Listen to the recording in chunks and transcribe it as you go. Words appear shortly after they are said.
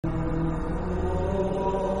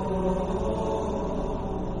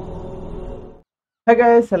Hi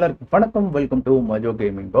guys, எல்லாருக்கும் வணக்கம். Welcome to மஜோ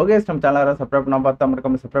gaming. Okay, நம்ம சேனலை சப்ஸ்கிரைப் பண்ணா பார்த்தா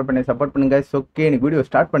மறக்காம சப்ஸ்கிரைப் பண்ணி சப்போர்ட் பண்ணுங்க guys. ஓகே, இன்னைக்கு வீடியோ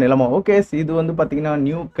ஸ்டார்ட் பண்ணிடலாமா? ஓகே, இது வந்து பார்த்தீங்கன்னா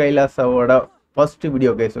நியூ கைலாசாவோட ஃபர்ஸ்ட்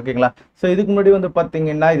வீடியோ கைஸ். ஓகேங்களா? ஸோ இதுக்கு முன்னாடி வந்து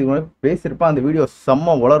பார்த்தீங்கன்னா இதுக்கு முன்னாடி பேசியிருப்பேன். அந்த வீடியோ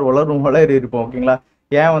செம்ம வளரி இருப்போம். ஓகேங்களா?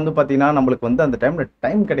 ஏன் வந்து பார்த்தீங்கன்னா நம்மளுக்கு வந்து அந்த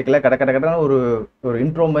டைம் கிடைக்கல. கடன்னு ஒரு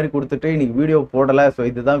இன்ட்ரோ மாதிரி கொடுத்துட்டு இன்னைக்கு வீடியோ போடலை. ஸோ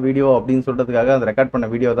இதுதான் வீடியோ அப்படின்னு சொல்றதுக்காக அந்த ரெக்கார்ட் பண்ண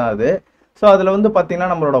வீடியோ தான் அது. ஸோ அதில் வந்து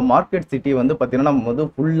பார்த்தீங்கன்னா நம்மளோட மார்க்கெட் சிட்டி வந்து பார்த்தீங்கன்னா நம்ம வந்து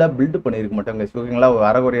ஃபுல்லாக பில்டு பண்ணியிருக்க மாட்டோம் கைஸ். ஓகேங்களா?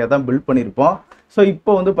 அரைகுறையாக தான் பில்ட் பண்ணியிருப்போம். ஸோ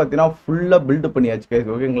இப்போ வந்து பார்த்தீங்கன்னா ஃபுல்லாக பில்டு பண்ணியாச்சு கைஸ்.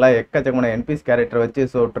 ஓகேங்களா? எக்கச்சக்கமான என்பிஎஸ் கேரக்டர் வச்சு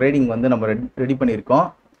ஸோ ட்ரேடிங் வந்து நம்ம ரெடி பண்ணியிருக்கோம்.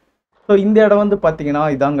 ஸோ இந்த இடம் வந்து பார்த்தீங்கன்னா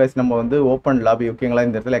இதான் கைஸ் நம்ம வந்து ஓப்பன் லாபி. ஓகேங்களா?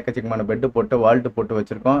 இந்த இடத்துல எக்கச்சக்கமான பெட்டு போட்டு வால்ட்டு போட்டு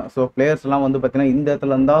வச்சிருக்கோம். ஸோ பிளேயர்ஸ்லாம் வந்து பார்த்தீங்கன்னா இந்த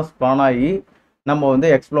இடத்துல இருந்தால் ஸ்பான் ஆகி நம்ம வந்து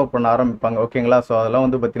எக்ஸ்ப்ளோர் பண்ண ஆரம்பிப்பாங்க. ஓகேங்களா? ஸோ அதெல்லாம்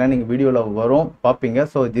வந்து பார்த்தீங்கன்னா நீங்கள் வீடியோவில் வரும் பார்ப்பீங்க.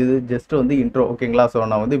 ஸோ இது ஜஸ்ட் வந்து இன்ட்ரோ. ஓகேங்களா? ஸோ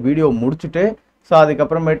நான் வந்து வீடியோ முடிச்சுட்டு ஸோ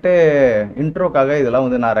அதுக்கப்புறமேட்டு இன்ட்ரோக்காக இதெல்லாம்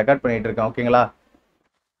வந்து நான் ரெக்கார்ட் பண்ணிகிட்டு இருக்கேன். ஓகேங்களா?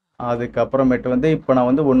 அதுக்கப்புறமேட்டு வந்து இப்போ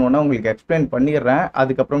நான் வந்து ஒன்று ஒன்றா உங்களுக்கு எக்ஸ்பிளைன் பண்ணிடுறேன்.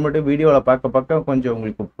 அதுக்கப்புறமேட்டு வீடியோவில் பார்க்க கொஞ்சம்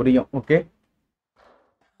உங்களுக்கு புரியும். ஓகே,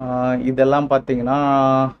 இதெல்லாம் பார்த்தீங்கன்னா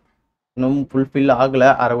இன்னும் ஃபுல்ஃபில் ஆகலை.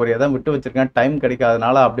 அரைகுறையாக தான் விட்டு வச்சுருக்கேன். டைம்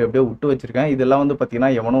கிடைக்காதனால அப்படியே விட்டு வச்சுருக்கேன். இதெல்லாம் வந்து பார்த்தீங்கன்னா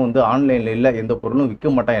எவனும் வந்து ஆன்லைனில் இல்லை, எந்த பொருளும் விற்க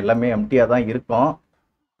மாட்டான், எல்லாமே எம்டியாக தான் இருக்கும்.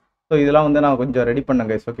 ஸோ இதெல்லாம் வந்து நான் கொஞ்சம் ரெடி பண்ணேன்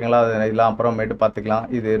கைஸ். ஓகேங்களா? இதெல்லாம் அப்புறமேட்டு பார்த்துக்கலாம்.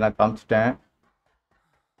 இது நான் காமிச்சிட்டேன்.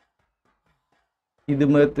 இது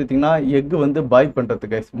பார்த்தீங்கன்னா எக்கு வந்து பாய்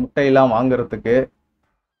பண்ணுறதுக்கு கைஸ், முட்டையெல்லாம் வாங்குறதுக்கு,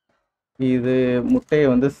 இது முட்டையை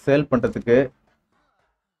வந்து சேல் பண்ணுறதுக்கு,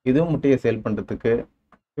 இதுவும் முட்டையை சேல் பண்ணுறதுக்கு.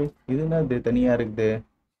 இதுனா இது தனியாக இருக்குது,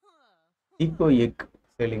 ஈக்கோ எக்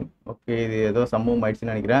சேலிங். ஓகே, இது ஏதோ சம்பவம்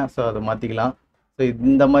ஆயிடுச்சுன்னு நினைக்கிறேன். ஸோ அதை மாற்றிக்கலாம். ஸோ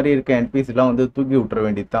இந்த மாதிரி இருக்க என்பிசிலாம் வந்து தூக்கி விட்டுற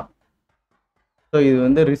வேண்டியது தான். ஸோ இது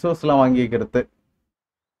வந்து ரிசோர்ஸ்லாம் வாங்கி வைக்கிறது.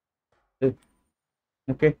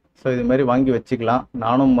 ஓகே, ஸோ இது மாதிரி வாங்கி வச்சுக்கலாம்.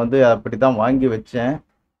 நானும் வந்து அப்படி தான் வாங்கி வச்சேன்.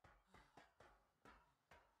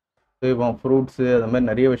 ஸோ இப்போ ஃப்ரூட்ஸு அது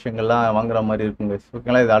மாதிரி நிறைய விஷயங்கள்லாம் வாங்குற மாதிரி இருக்குங்க.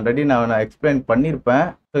 ஓகேங்களா? இது ஆல்ரெடி நான் எக்ஸ்பிளைன் பண்ணியிருப்பேன்.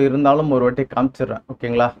 ஸோ இருந்தாலும் ஒரு வாட்டி காமிச்சிடுறேன்.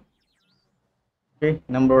 ஓகேங்களா? ஓகே,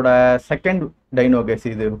 நம்மளோட செகண்ட் டைனோ கேஸ்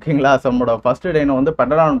இது. ஓகேங்களா? ஸோ நம்மளோட ஃபர்ஸ்ட் டைனோ வந்து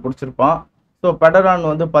பெட்டரான் பிடிச்சிருப்பான். ஸோ பெட்டரான்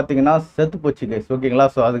வந்து பார்த்தீங்கன்னா செத்து போச்சு கேஸ். ஓகேங்களா?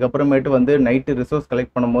 ஸோ அதுக்கப்புறமேட்டு வந்து நைட்டு ரிசோர்ஸ்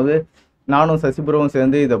கலெக்ட் பண்ணும்போது நானும் சசிபுரவும்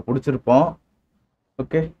சேர்ந்து இதை பிடிச்சிருப்போம்.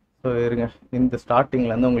 ஓகே, ஸோ இருங்க, இந்த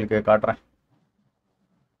ஸ்டார்டிங்லேருந்து உங்களுக்கு காட்டுறேன்.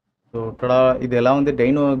 ஸோ டடா, இதெல்லாம் வந்து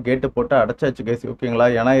டைனோ கேட்டு போட்டு அடைச்சாச்சு கேஸ். ஓகேங்களா?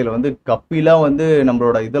 ஏன்னா இதில் வந்து கப்பிலாம் வந்து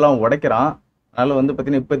நம்மளோட இதெல்லாம் உடைக்கிறான். அதனால் வந்து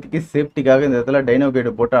பார்த்தீங்கன்னா இப்போதைக்கு சேஃப்டிக்காக இந்த இடத்துல டைனோ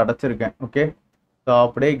கேட்டு போட்டு அடைச்சிருக்கேன். ஓகே, ஸோ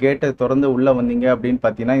அப்படியே கேட்டை திறந்து உள்ளே வந்தீங்க அப்படின்னு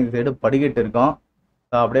பார்த்தீங்கன்னா இந்த சைடு படிக்கட்டு இருக்கும்.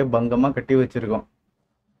 ஸோ அப்படியே பங்கமாக கட்டி வச்சுருக்கோம்.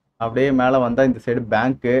 அப்படியே மேலே வந்தால் இந்த சைடு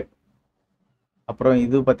பேங்க்கு, அப்புறம்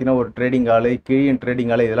இது பார்த்தீங்கன்னா ஒரு ட்ரேடிங் ஆளு, கீழே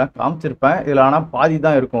ட்ரேடிங் ஆளு, இதெல்லாம் காமிச்சிருப்பேன். இதில் ஆனால் பாதி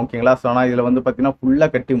தான் இருக்கும். ஓகேங்களா? ஸோ ஆனால் இதில் வந்து பார்த்தீங்கன்னா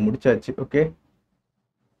ஃபுல்லாக கட்டி முடிச்சாச்சு. ஓகே,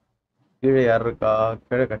 கீழே யார் இருக்கா?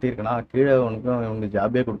 கீழே கட்டியிருக்கேனா? கீழே உனக்கு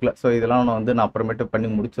ஜாபியாக கொடுக்கல. ஸோ இதெல்லாம் நான் அப்புறமேட்டு பண்ணி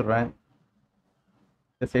முடிச்சிடுறேன்.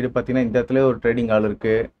 இந்த சைடு பார்த்தீங்கன்னா இந்த இடத்துல ஒரு ட்ரேடிங் ஆள்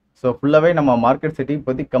இருக்குது. ஸோ ஃபுல்லாகவே நம்ம மார்க்கெட் சிட்டி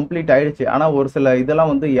இப்போதைக்கு கம்ப்ளீட் ஆகிடுச்சு. ஆனால் ஒரு சில இதெல்லாம்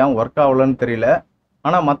வந்து ஏன் ஒர்க் ஆகலன்னு தெரியல.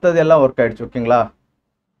 ஆனால் மற்றது எல்லாம் ஒர்க் ஆகிடுச்சு. ஓகேங்களா?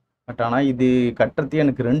 பட் ஆனால் இது கட்டுறது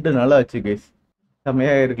எனக்கு 2 நாள் ஆச்சு கேஸ்.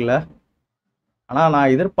 செம்மையாக இருக்குல்ல? ஆனால்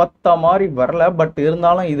நான் எதிர்பார்த்த மாதிரி வரல. பட்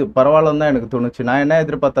இருந்தாலும் இது பரவாயில்லன்னு தான் எனக்கு தோணுச்சு. நான் என்ன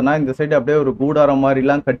எதிர்பார்த்தேன்னா இந்த சைடு அப்படியே ஒரு கூடாரம்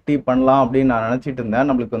மாதிரிலாம் கட்டி பண்ணலாம் அப்படின்னு நான் நினச்சிட்டு இருந்தேன்.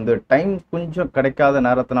 நம்மளுக்கு வந்து டைம் கொஞ்சம் கிடைக்காத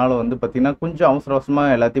நேரத்தினால வந்து பார்த்தீங்கன்னா கொஞ்சம்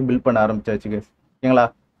அவசரமாக எல்லாத்தையும் பில்ட் பண்ண ஆரம்பிச்சாச்சு கேஸ். ஓகேங்களா?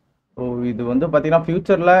 ஸோ இது வந்து பார்த்தீங்கன்னா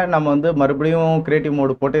ஃபியூச்சரில் நம்ம வந்து மறுபடியும் கிரியேட்டிவ்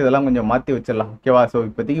மோடு போட்டு இதெல்லாம் கொஞ்சம் மாற்றி வச்சிடலாம். ஓகேவா? ஸோ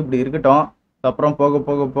இப்போதைக்கு இப்படி இருக்கட்டும். அப்புறம்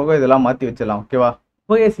போக இதெல்லாம் மாற்றி வச்சிடலாம். ஓகேவா?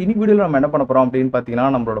 ஓகே, இனி வீடியோவில் நம்ம என்ன பண்ண போகிறோம் அப்படின்னு பார்த்தீங்கன்னா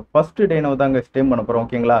நம்மளோட ஃபர்ஸ்ட் டைனோ தாங்க ஸ்டேம் பண்ண போகிறோம்.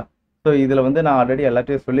 ஓகேங்களா? ஸோ இதில் வந்து நான் ஆல்ரெடி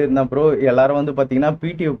எல்லாத்தையும் சொல்லியிருந்தேன் ப்ரோ. எல்லாரும் வந்து பார்த்தீங்கன்னா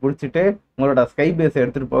பிடிஓ பிடிச்சிட்டு உங்களோட ஸ்கை பேஸ்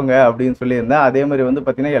எடுத்துகிட்டு போங்க அப்படின்னு சொல்லியிருந்தேன். அதே மாதிரி வந்து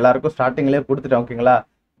பார்த்தீங்கன்னா எல்லாருக்கும் ஸ்டார்டிங்லேயே கொடுத்துட்டேன். ஓகேங்களா?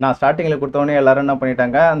 நான் ஸ்டார்டிங்கில் கொடுத்தவொடனே எல்லாரும் என்ன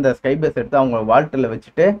பண்ணிட்டாங்க, அந்த ஸ்கை பேஸ் எடுத்து அவங்க வால்ட்டில்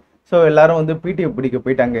வச்சுட்டு ஸோ எல்லாரும் வந்து பிடிஓ பிடிக்க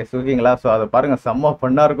போயிட்டாங்க. ஓகேங்களா? ஸோ அதை பாருங்கள், செம்ம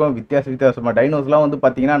ஃபன்னாக இருக்கும். வித்தியாசமாக டைனோஸ்லாம் வந்து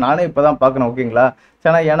பார்த்தீங்கன்னா நானே இப்போ தான் பார்க்குறேன். ஓகேங்களா?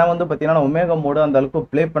 ஏன்னா வந்து பார்த்தீங்கன்னா ஒமேகா மோடு அந்த அளவுக்கு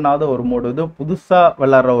ப்ளே பண்ணாத ஒரு மோடு, இது புதுசாக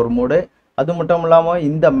விளாட்ற ஒரு மோடு. அது மட்டும் இல்லாமல்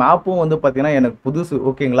இந்த மேப்பும் வந்து பார்த்தீங்கன்னா எனக்கு புதுசு.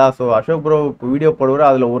 ஓகேங்களா? ஸோ அசோக் ப்ரோ வீடியோ போடுவார்,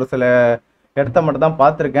 அதில் ஒரு சில இடத்த மட்டும் தான்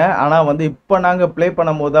பார்த்துருக்கேன். ஆனால் வந்து இப்போ நாங்கள் ப்ளே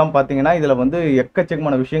பண்ணும்போது தான் பார்த்தீங்கன்னா இதில் வந்து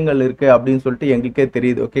எக்கச்சக்கமான விஷயங்கள் இருக்குது அப்படின்னு சொல்லிட்டு எங்களுக்கே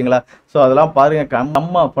தெரியுது. ஓகேங்களா? ஸோ அதெல்லாம் பாருங்க,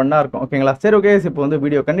 நம்ம ஃபன்னாக இருக்கும். ஓகேங்களா? சரி, ஓகே, இப்போ வந்து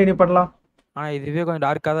வீடியோ கண்டினியூ பண்ணலாம். இதுவே கொஞ்சம்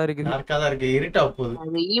டார்க்கா தான் இருக்குது. டார்க்கா தான் இருக்கு, இருட்டா போகுது.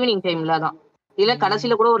 அது ஈவினிங் டைம்ல தான். இல்ல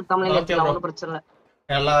கடைசில கூட ஒரு தமிழ்ல எடுத்துக்கலாம், ஒன்றும் பிரச்சனை இல்லை.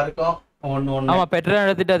 எல்லாருக்கும் ஒன்று ஆமா, பெட்ரோல்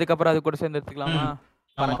எடுத்துட்டு அதுக்கப்புறம் அது கூட சேர்ந்து எடுத்துக்கலாமா?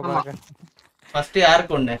 ஃபர்ஸ்ட்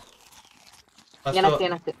யாருக்கு ஒன்று?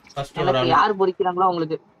 எனக்கு யார் பொறிக்கிறாங்களோ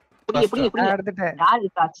அவங்களுக்கு. எப்படி எப்படி நான் எடுத்துட்டேன். யாரு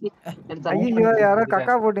காட்சி ஐயோ யாரோ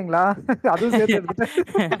கக்கா போட்டீங்களா? அதுவும் சேர்த்து எடுத்துட்டேன்.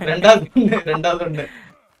 ரெண்டாவது ஒண்ணு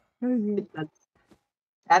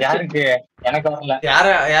யாருக்கு? எனக்கு வரல.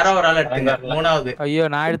 யாரோ ஒரு ஆள் எடுத்துங்க. மூணாவது. ஐயோ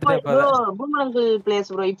நான் எடுத்துட்டேன் ப்ரோ பூமரங்கு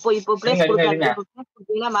பிளேஸ் ப்ரோ. இப்போ பிளேஸ் கொடுத்தாங்க.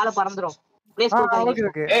 கொடுத்தீங்கன்னா மேல பறந்துரும். பிளேஸ் கொடுத்தாங்க. Okay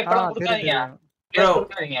okay. ஏய் படம் கொடுக்காதீங்க. பிளேஸ்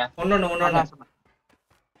கொடுக்காதீங்க. ஒண்ணு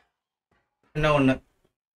இன்னும் ஒண்ணு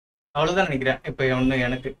அவ்வளவுதான் நினைக்கிறேன். இப்போ ஒண்ணு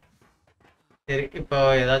எனக்கு. சரி இப்போ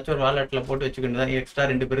ஏதாச்சும் ஒரு வாலெட்ல போட்டு வச்சுக்கிட்டு எக்ஸ்ட்ரா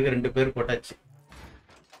 2 பேருக்கு 2 பேர் போட்டாச்சு.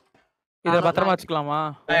 இத பத்திரமா வச்சுக்கலாமா?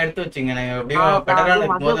 எடுத்து வச்சுங்க. நான் எப்படியும் பெட்டரா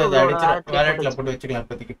இருக்கும்போது அதை அடிச்சு வாலெட்ல போட்டு வச்சுக்கலாம்.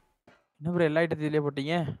 இப்போதைக்கு என்ன ப்ரோ எல்லா ஐட்டத்தையும் இதுலயே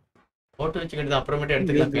போட்டீங்க? போட்டு வச்சுக்கிட்டு அப்புறமேட்டு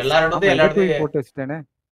எடுத்துக்கலாம். எல்லாரோடதும் போட்டு வச்சிட்டேனே.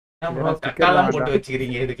 கக்காலாம் போட்டு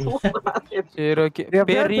வச்சுக்கிறீங்க இதுக்கு. சரி ஓகே.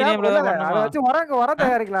 பேர் ரீநேம்ல தான் பண்ணனும். அத வச்சு வர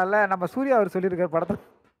தயாரிக்கலாம்ல. நம்ம சூர்யா அவர் சொல்லிருக்கார் படத்துல.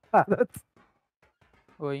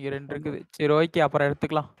 ஓ இங்க 2 இருக்குது. சரி ஓகே அப்புறம்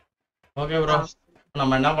எடுத்துக்கலாம். Okay bro.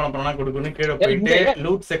 நம்ம என்ன பண்ண போறோம்னா குடுக்குன்னு கீழ போயிட்டு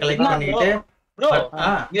லூட்ஸ் கலெக்ட் பண்ணிட்டு ப்ரோ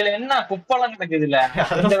இதுல என்ன குப்பலாம் நடக்குது இல்ல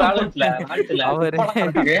இந்த வாலெட்ல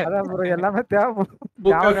அதான் ப்ரோ எல்லாமே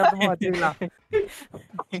தேவைப்படுமா வச்சுக்கலாம்.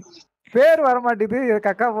 பேர் வர மாட்டேங்குது.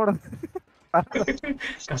 கக்கா போடுது.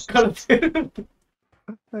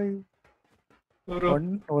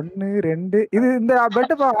 ஒன்னு 2 இது இந்த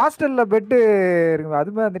பெட் ஹாஸ்டல்ல பெட் இருக்கு.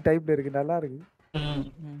 அது மாதிரி அந்த டைப்ல இருக்கு. நல்லா இருக்கு.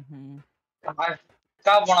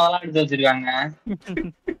 போனதெல்லாம் எடுத்து வச்சிருக்காங்க.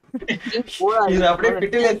 இது அப்படியே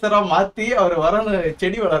ஃபெர்டிலைசரா மாத்தி அவர் வரன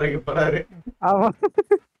செடி வளர்க்க போறாரு. ஆமா.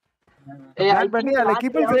 ஆட் பண்ணி அத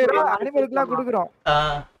கீப்பிள் செய்றோம். அனிமலுக்குலாம் குடுக்குறோம்.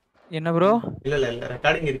 என்ன ப்ரோ? இல்ல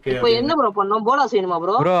ரெக்கார்டிங் இருக்கு. இப்போ என்ன ப்ரோ பண்ணோம்? போலா செய்யணுமா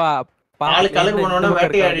ப்ரோ? ப்ரோ பால் கலக்கு பண்ணோம்னா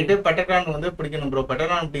வேட்டையாடிட்டு பெட்டரான் வந்து பிடிக்கணும் ப்ரோ.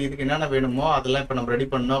 பெட்டரான் இதுக்கு என்னென்ன வேணுமோ அதெல்லாம் இப்ப நம்ம ரெடி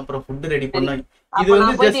பண்ணோம். அப்புறம் ஃபுட் ரெடி பண்ணோம். இது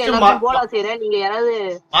வந்து ஜஸ்ட் போலா செய்றேன். நீங்க யாராவது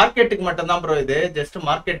மார்க்கெட்டுக்கு மட்டும் தான் ப்ரோ. இது ஜஸ்ட்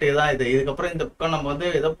மார்க்கெட்டுக்கு தான் இது. இதுக்கப்புறம் இந்த பக்கம் நம்ம வந்து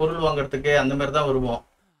ஏதோ பொருள் வாங்குறதுக்கு அந்த மாதிரி தான் வருவோம்.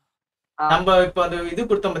 நம்ம இப்ப அது இது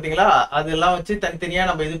கொடுத்தோம் பாத்தீங்களா, அதெல்லாம் வச்சு தனித்தனியா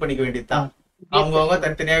நம்ம இது பண்ணிக்க வேண்டியதுதான். அவங்கவுங்க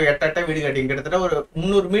தனித்தனியா 8 வீடு கட்டிங்க. கிட்டத்தட்ட ஒரு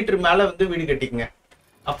 300 மீட்டர் மேல வந்து வீடு கட்டிங்க.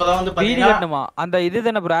 அப்பதான் வந்து பாத்தீங்கன்னா அந்த இது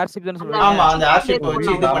தான ப்ரோ ஆர்ஷிப் தான சொல்றீங்க. ஆமா அந்த ஆர்ஷிப்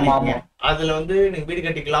வச்சு இது பண்ணிக்கங்க. அதுல வந்து நீங்க வீடு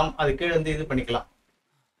கட்டிக்கலாம். அது கீழ வந்து இது பண்ணிக்கலாம்.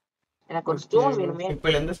 எனக்கு ஒரு ஸ்டோன் வேணுமே.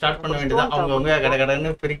 இப்பல இருந்து ஸ்டார்ட் பண்ண வேண்டியதான். அவங்கவங்க கடகடன்னு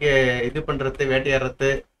பிரிக்க இது பண்றது, வேட்டையாடுறது,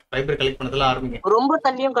 ஃபைபர் கலெக்ட் பண்ணதெல்லாம் ஆரம்பிங்க. ரொம்ப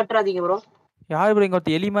தள்ளியும் கட்டறாதீங்க ப்ரோ. யார் ப்ரோ இங்க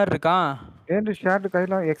ஒருத்த எலி மாதிரி இருக்கான்? ஏன் ஷாட்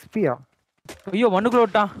கையில எக்ஸ்பியா? ஐயோ மண்ணுக்குள்ள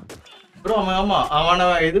விட்டான் ப்ரோ. ஆமா அவனை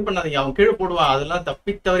இது பண்ணாதீங்க. அவன் கீழே போடுவான். அதெல்லாம்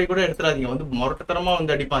தப்பி தவறி கூட எடுத்துறாதீங்க. வந்து மொரட்டத்தரமா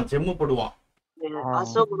வந்து அடிப்பான். ஜெம்மு போடுவான்.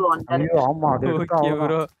 ஆமா அது ஓகே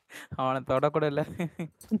ப்ரோ. அவனை தொட கூட இல்ல.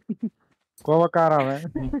 கோவக்காரவன்.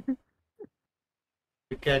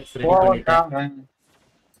 பிக்காக்ஸ் ரெடி பண்ணிட்டேன்.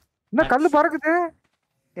 என்ன கல்லு பறக்குது?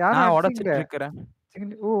 யாரா நான் உடைச்சிட்டு இருக்கேன்.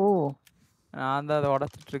 ஓ நான் தான் அதை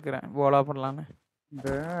உடைச்சிட்டு இருக்கேன். போலா பண்ணலாம்னு. இந்த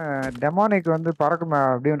டெமானிக் வந்து பறக்குமே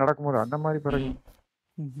அப்படியே நடக்கும்போது அந்த மாதிரி பறக்கும்.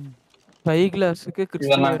 ஸ்பை கிளாஸ்க்கு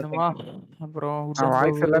கிறிஸ்டல் வேணுமா? அப்புறம்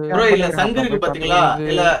ப்ரோ இல்ல சங்கு இருக்கு பாத்தீங்களா?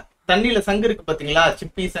 இல்ல தண்ணில சங்கு இருக்கு பாத்தீங்களா?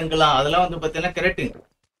 சிப்பி சங்குலாம் அதெல்லாம் வந்து பாத்தீங்கன்னா கெரட்டின்.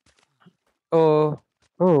 ஓ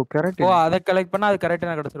கெரட்டின். ஓ அத கலெக்ட் பண்ணா அது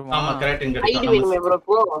கரெக்ட்டா கிடைச்சிருமா? ஆமா கெரட்டின் ஐடி கிடைக்கும். வேணுமே ப்ரோ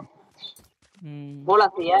போ. போலா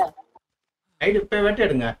செய்ய ஐடி போய்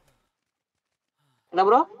வேட்டையாடுங்க. என்ன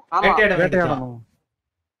ப்ரோ? ஆமா வேட்டையாடணும்.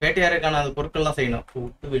 வேட்டையாடுறதுக்கான அந்த பொருட்கள்லாம் செய்யணும்.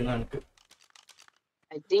 உப்பு வேணும் எனக்கு.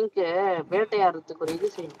 ஐ திங்க் வேட்டையாடுறதுக்கு ஒரு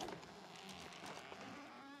இது செய்யணும்.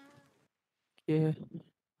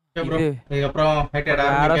 ப்ரோ இதுக்கப்புறம் வேட்டையாட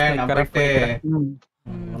ஆரம்பிக்க நான் போயிட்டு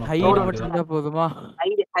ஹைட் மட்டும் போதுமா?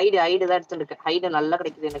 ஹைட் தான் எடுத்துட்டேன். ஹைட் நல்லா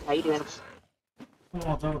கிடைக்குது எனக்கு. ஹைட் வேணும்.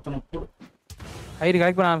 ஹைட்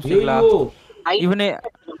கலெக்ட் பண்ண ஆரம்பிச்சீங்களா? இவனே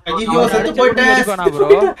ஐயோ செத்து போயிட்டேன் ப்ரோ.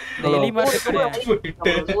 இந்த எலி மாதிரி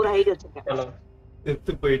ஒரு ஹைட் வச்சிருக்கேன்.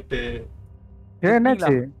 செத்து போயிட்டு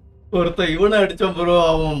என்னாச்சு? ஒருத்தன் இவனை அடிச்சான் ப்ரோ.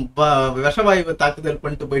 அவன் விஷவாயு தாக்குதல்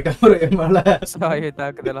பண்ணிட்டு போயிட்டான் ப்ரோ. என் மேல விஷவாயு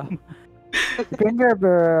தாக்குதலா? எங்க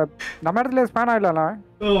நம்ம இடத்துல ஸ்பான் ஆயிடலாம்.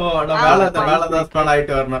 மேலதான் ஸ்பான்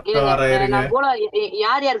ஆயிட்டு வரணும்.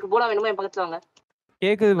 யார் யாருக்கு போலா வேணுமோ என் பக்கத்துல வாங்க.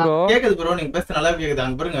 கேக்குது ப்ரோ. கேக்குது ப்ரோ. நீங்க பேச நல்லா கேக்குது.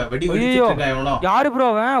 அங்க பாருங்க வெடி வெடிச்சிட்டு இருக்கான் இவனோ. யாரு ப்ரோ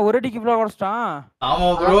அவன்? ஒரு அடிக்கு ப்ரோ உடைச்சிட்டான். ஆமா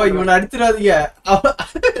ப்ரோ இவனை அடிச்சிராதீங்க.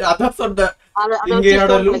 அதான் சொன்னேன். இங்க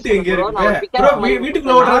என்னோட லூட் இங்க இருக்கு ப்ரோ.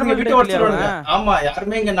 வீட்டுக்குள்ள ஓடுறாங்க. வீட்டை உடைச்சிடுவானுங்க. ஆமா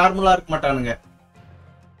யாருமே இங்க நார்மலா இருக்க மாட்டானுங்க.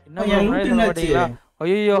 என்ன லூட் என்னாச்சு?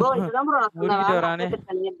 ஐயோ ப்ரோ இதுதான் ப்ரோ நான் ஊர்கிட்ட வரானே.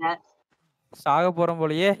 சாக போறோம்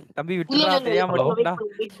போலயே. தம்பி விட்டுறா தெரியாம ஓடுடா.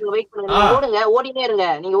 வெயிட் பண்ணுங்க. ஓடுங்க. ஓடினே இருங்க.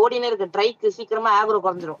 நீங்க ஓடினே இருங்க. ட்ரைக்கு சீக்கிரமா ஆக்ரோ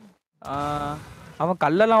குறஞ்சிரும். அவன்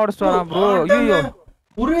கல்லெல்லாம் உடைச்சிட்டு வரான் ப்ரோ. ஐயோ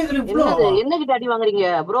புரியல ப்ரோ. என்ன கிட்ட அடி வாங்குறீங்க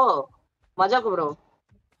ப்ரோ? மஜாக்கு ப்ரோ.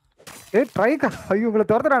 ட்ரைக்கா? ஐயோ உங்களை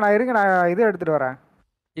துரத்துறா. நான் இருங்க நான் இதை எடுத்துட்டு வரேன்.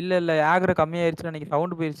 இல்ல ஆக்ரோ கம்மியாயிருச்சு. எனக்கு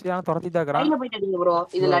சவுண்ட் போயிருச்சு. ஆனா துரத்திட்டு இருக்கறான். கையில போயிட்டு அடிங்க ப்ரோ.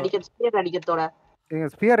 இதுல அடிக்க ஸ்பீட் அடிக்கிறதோட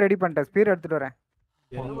ஸ்பியர் ரெடி பண்ணிட்டேன். ஸ்பியர் எடுத்துட்டு வரேன்.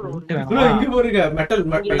 ப்ரோ இங்க பாருங்க மெட்டல்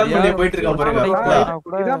மண்ணிலே போயிட்டு இருக்கான் பாருங்க.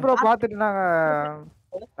 இதான் ப்ரோ பாத்துட்டு நாங்க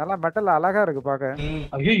நல்லா மெட்டல் அழகா இருக்கு பாக்க.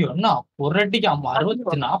 ஐயோ என்ன ஒரு அடிக்கு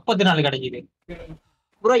 40 கிடைக்குது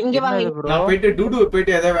ப்ரோ இங்க வாங்க bro? நான் போயிட்டு டூடு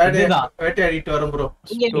போயிட்டு ஏதோ வேட்டையாடிட்டு வரேன் ப்ரோ.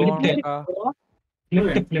 இங்க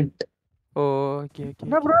ஃபிளிண்ட் ஓகே ஓகே.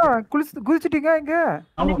 என்ன ப்ரோ குதிச்சிட்டீங்க இங்க?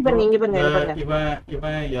 இங்க பாருங்க.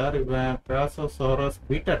 இவன் யார் இவன்? பேசோசாரஸ்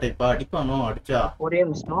பீட்டா டைப்பா? அடிப்பானோ? அடிச்சா ஒரே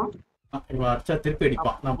நிமிஷம். இவன் அடிச்சா திருப்பி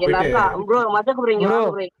அடிப்பான். நான் எல்லாரும் ப்ரோ மஜாக்கு ப்ரோ இங்க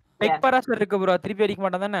வாங்க ப்ரோ. டெக் பராசர் இருக்கு ப்ரோ. திருப்பி அடிக்க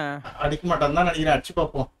மாட்டான் தானே? அடிக்க மாட்டான் தான் நினைக்கிறேன். அடிச்சு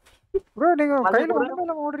பாப்போம். ப்ரோ நீங்க கையில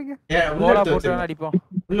ஒண்ணுமே ஓடுறீங்க. கோலா போட்டு அடிப்போம்.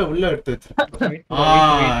 உள்ள எடுத்து வச்சு.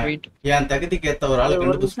 என் தகுதிக்கு ஏத்த ஒரு ஆளை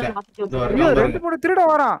கண்டுபிடிச்சிட்டேன். ரெண்டு மூணு திருட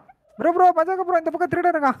வரான். ப்ரோ மஜாக்கு ப்ரோ இந்த பக்கம் திருட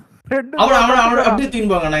இருக்கான். ரெண்டு அவன அப்படியே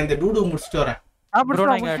தீன்பாங்க. நான் இந்த டூடு முடிச்சிட்டு வரேன். ப்ரோ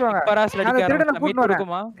நீங்க டெக் பராசர் அடிக்க ஆரம்பிச்சா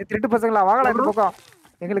இருக்குமா? திருட்டு பசங்களா வாங்கடா இந்த பக்கம்.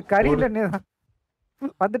 எங்களுக்கு கறியில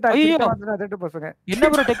வந்துட்டாங்க திருட்டு பசங்க. என்ன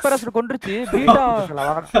ப்ரோ டெக் பராசர் கொன்றுச்சு? பீட்டா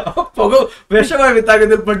போக விஷவாயு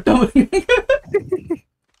தாக்குதல் பண்ணிட்டோம்.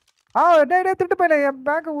 டேய் திருட்டு பையல என்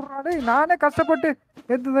பேக் உடுறானே. நானே கஷ்டப்பட்டு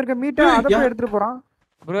எடுத்து இருக்க மீட்டை அத போய் எடுத்துட்டு போறான்.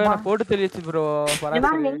 ப்ரோ நான் போட்டு தெளிச்சு ப்ரோ.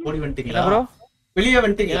 பராசர் ஓடி வந்துட்டீங்களா ப்ரோ? வெளிய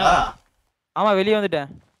வந்துட்டீங்களா? ஆமா வெளிய வந்துட்டேன்.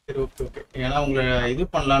 சரி ஓகே ஓகே. ஏன்னா உங்களை இது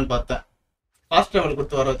பண்ணலாம்னு பார்த்தேன். ஃபாஸ்ட் ட்ராவல்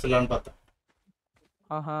கொடுத்து வர வச்சிடலாம்னு பார்த்தேன்.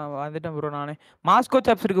 ஆஹா வந்துட்டேன் ப்ரோ நானே. மாஸ்கோ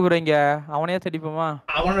சாப்ஸ் இருக்கு ப்ரோ இங்க. அவனையே அடிப்போமா?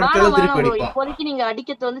 அவனோட கீழ திருப்பி அடிப்பான். இப்போதைக்கு நீங்க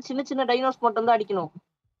அடிக்கிறது வந்து சின்ன சின்ன டைனோஸ் மட்டும் தான் அடிக்கணும்.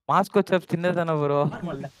 Moscow chops சின்னதானே bro?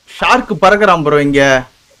 Shark பறக்குறான் bro இங்க.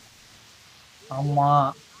 ஆமா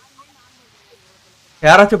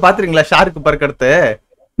யாராச்சும் பாத்துறீங்களா ஷார்க் பறக்கிறது?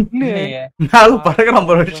 நாலு பறக்குறான்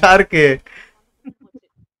ப்ரோ ஷார்க்.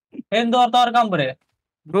 எந்த ஒருத்தன் இருக்கான் பாரு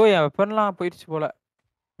ப்ரோ. என் வெப்பன்லாம் போயிடுச்சு போல.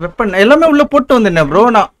 வெப்பன் எல்லாமே உள்ள போட்டு வந்தேன் ப்ரோ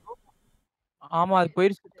நான். ஆமா அது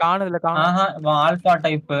போயிடுச்சு. காணதுல காணோம். ஆல்பா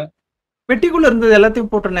டைப் பெட்டிக்குள்ள இருந்தது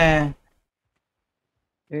எல்லாத்தையும் போட்டுனே.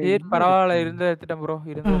 சரி பரவாயில்ல இருந்த எடுத்துட்டேன் ப்ரோ.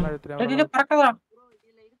 இருந்ததெல்லாம் எடுத்துட்டேன். பறக்கதா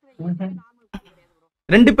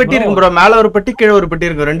ரெண்டு பெட்டி இருக்கு ப்ரோ. மேல ஒரு பெட்டி கீழ ஒரு பெட்டி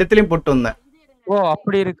இருக்கு. ரெண்டுத்துலயும் போட்டு வந்தேன். ஓ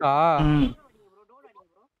அப்படி இருக்கா?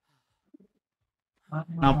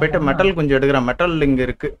 நான் போயிட்டு மெட்டல் கொஞ்சம் எடுக்கிறேன். மெட்டல் இங்க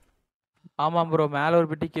இருக்கு. ஆமா ப்ரோ மேல ஒரு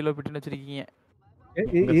பெட்டி கீழ பெட்டின்னு வச்சிருக்கீங்க.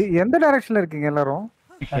 எந்த டைரக்ஷன்ல இருக்கீங்க எல்லாரும்?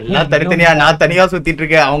 எல்லாம் தனித்தனியா. நான் தனியா சுத்திட்டு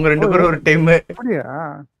இருக்கேன். அவங்க ரெண்டு பேரும் ஒரு டைம். அப்படியா?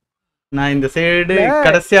 நான் இந்த சைடு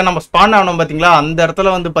கடைசியா நம்ம ஸ்பான் ஆனோம் பாத்தீங்களா? அந்த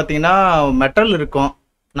இடத்துல வந்து பாத்தீங்கன்னா மெட்டல் இருக்கும்.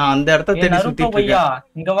 நான் அந்த இடத்த தேடி சுத்திட்டு இருக்கேன்.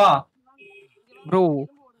 இங்க வா ப்ரோ.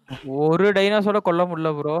 ஒரு டைனோசரோட கொல்ல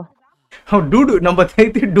முடியல ப்ரோ. டூடு நம்ம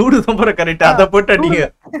தேடி டூடு தான் ப்ரோ கரெக்ட்டா. அத போட்டு அடிங்க.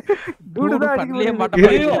 டூடு தான் பண்ணலையே மாட்டேன்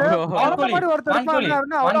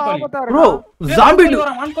ப்ரோ. ஜாம்பி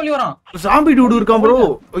வான்கோழி வரான். ஜாம்பி டூடு இருக்கான் ப்ரோ.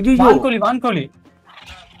 ஐயோ வான்கோழி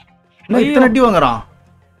நான் இத்தனை அடி வாங்குறான்.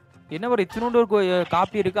 என்ன ப்ரோ இத்தனோண்டு ஒரு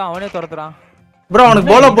காப்பி இருக்கு. அவனே துரத்துறான் ப்ரோ.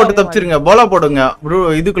 அவனுக்கு போலா போட்டு தப்பிச்சிருங்க. போலா போடுங்க ப்ரோ.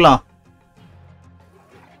 இதுக்குலாம்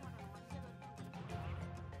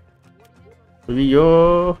ஐயோ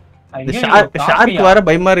ஷார்க் வர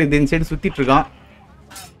பயமா இருக்கு. இந்த சைடு சுத்திட்டு இருக்கான்.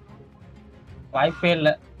 வாய்ப்பே இல்ல.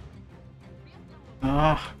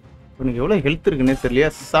 உனக்கு எவ்வளவு ஹெல்த் இருக்குன்னே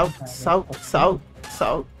தெரியல. Zhao Zhao Zhao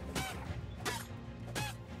Zhao.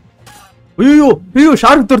 ஐயோ ஐயோ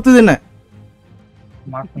ஷார்க் துரத்துது என்ன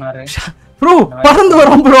மாட்னாரு ப்ரோ. பறந்து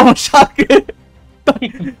வரான் ப்ரோ ஷார்க்.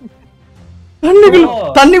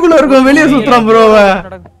 தண்ணிக்குள்ள இருக்கும். வெளியே சுத்துறான் ப்ரோ.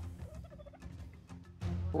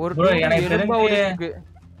 ஒரு ப்ரோ எனக்கு தெரிஞ்சு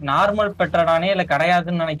நார்மல் பெட்ராடானே இல்ல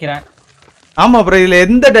கிடையாதுன்னு நினைக்கிறேன். ஆமா ப்ரோ. இதுல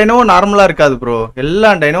எந்த டைனோவும் நார்மலா இருக்காது ப்ரோ. எல்லா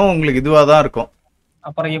டைனோவும் உங்களுக்கு இதுவா தான் இருக்கும்.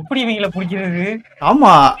 அப்புறம் எப்படி இவங்கள பிடிக்கிறது?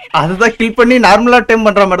 ஆமா அதுதான் கில் பண்ணி நார்மலா டைம்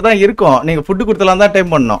பண்ற மாதிரி தான் இருக்கும். நீங்க ஃபுட் கொடுத்தலாம் தான்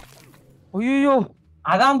டைம் பண்ணணும். ஐயோ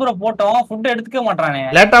அதான் ப்ரோ போட்டோம். ஃபுட் எடுத்துக்க மாட்டானே.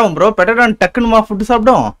 லேட் ஆகும் ப்ரோ. பெட்டரான் டக்குனுமா ஃபுட்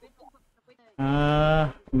சாப்பிடும்.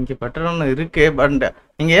 இங்க பெட்டரான் இருக்கு. பட்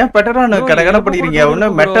நீங்க ஏன் பெட்டரான் கடகட படிக்கிறீங்க? ஒண்ணு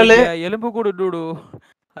மெட்டல் எலும்பு கூடு டூடு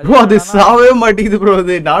ப்ரோ. அது சாவே மாட்டேங்குது ப்ரோ.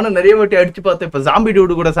 அது நானும் நிறைய வாட்டி அடிச்சு பார்த்தேன். இப்ப ஜாம்பி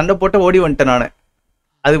டூடு கூட சண்டை போட்டு ஓடி வந்துட்டேன் நானு.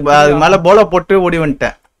 அது மேல போல போட்டு ஓடி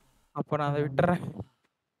வந்துட்டேன். அப்ப நான் அதை விட்டுறேன்.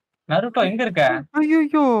 நருட்டோ எங்க இருக்க?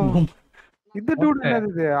 ஐயோ இந்த டூடு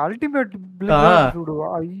என்னது? Ultimate blitz டூடுவா?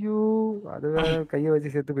 ஐயோ அது கைய வச்சு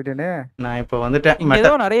செத்து போயிட்டேனே. நான் இப்ப வந்துட்டேன்.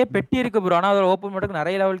 ஏதோ நிறைய பெட்டி இருக்கு ப்ரோ. ஆனா அதோட ஓபன் மட்டும்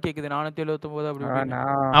நிறைய லெவல் கேக்குது. 479 அப்படி.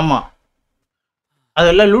 ஆமா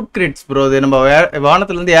அதெல்லாம் லூட் கிரேட்ஸ் ப்ரோ. அது நம்ம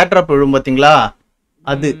வானத்துல இருந்து ஏர் டிராப் விழும் பாத்தீங்களா?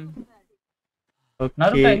 அது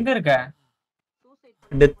நருட்டோ எங்க இருக்க?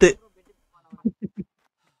 டெத்.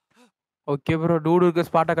 Okay bro. டூடு இருக்க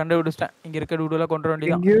ஸ்பாட்ட கண்டுபிடிச்சிட்டேன். இங்க இருக்க டூடுல கொண்டு வர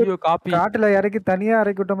வேண்டியதான். ஐயோ காப்பி காட்டுல இறக்கி தனியா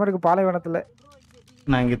இறக்கி விட்ட மாதிரி இருக்கு பாலைவனத்துல.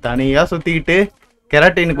 நான் இங்க தனியா சுத்திக்கிட்டு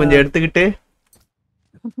கெராட்டின் கொஞ்சம் எடுத்துக்கிட்டு.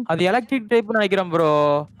 அது எலக்ட்ரிக் டைப் நினைக்கிறேன் ப்ரோ.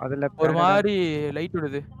 அதுல ஒரு மாதிரி லைட்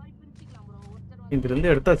விடுது. இதுல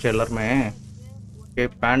இருந்து எடுத்தாச்சு எல்லாருமே. ஓகே,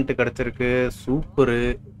 பேண்ட் கிடைச்சிருக்கு. சூப்பரு.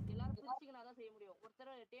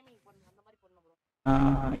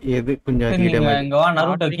 எது கொஞ்சம் நீங்க டேமேஜ். இங்க வா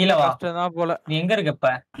நருட்டோ, கீழ வா. கஷ்டம் போல. நீ எங்க இருக்க இப்ப?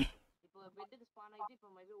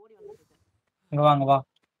 இங்க வாங்க வா.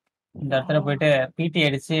 இந்த இடத்துல போயிட்டு பிடி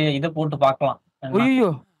அடிச்சு இத போட்டு பார்க்கலாம். ஐயோ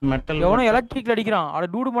மெட்டல் எவனோ எலக்ட்ரிக்ல அடிக்கிறான். அட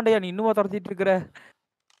டூடு மண்டையா, நீ இன்னுமா துரத்திட்டு இருக்கற?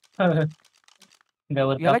 இங்க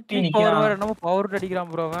ஒரு கப்பி எலக்ட்ரிக் பவர் நிக்கிறான். வேற என்னமோ பவர்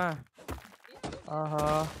அடிக்கிறான் ப்ரோ அவன். ஆஹா,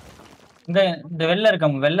 இந்த இந்த வெள்ள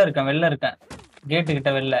இருக்கேன் கேட்டு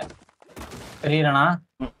கிட்ட வெள்ள தெரியறனா?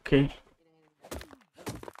 ஓகே.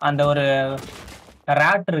 அந்த ஒரு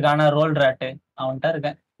ராட் இருக்கான, ரோல் ராட், அவன்கிட்ட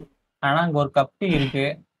இருக்கேன். ஆனா அங்க ஒரு கப்பி இருக்கு,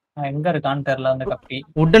 எங்க இருக்கான்னு தெரியல அந்த கப்பி.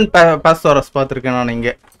 வுடன் பாஸ்டோரஸ் பாத்துர்க்கேன் நான்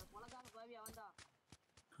இங்க.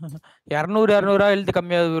 200 எழுத்து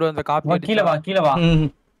கம்மியாகுது ப்ரோ அந்த காப்பி. கீழ வா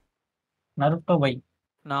நருட்டோ பை.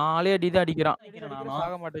 நாலே அடி தான் அடிக்கிறான்.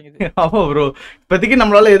 சாக மாட்டேங்குது. ஆமா ப்ரோ, இப்போதைக்கு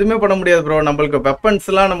நம்மளால எதுவுமே பண்ண முடியாது ப்ரோ. நம்மளுக்கு வெப்பன்ஸ்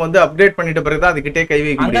எல்லாம் நம்ம வந்து அப்டேட் பண்ணிட்ட பிறகு தான் அதுக்கிட்டே கை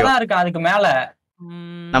வைக்க முடியும். அங்கதான் இருக்கு, அதுக்கு மேல.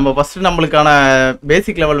 நம்ம ஃபர்ஸ்ட் நம்மளுக்கான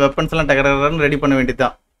பேசிக் லெவல் வெப்பன்ஸ் எல்லாம் டகரன்னு ரெடி பண்ண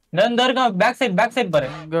வேண்டியதுதான். இந்த இருக்க பேக் சைடு பாரு.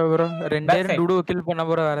 இங்க ப்ரோ ரெண்டே டூடு கில் பண்ண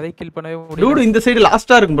ப்ரோ, வேற எதையும் கில் பண்ணவே முடியல. டூடு இந்த சைடு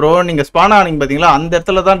லாஸ்டா இருக்கும் ப்ரோ. நீங்க ஸ்பான் ஆனீங்க பாத்தீங்களா, அந்த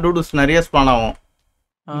இடத்துல தான் டூடுஸ் நிறைய ஸ்பான் ஆகும்.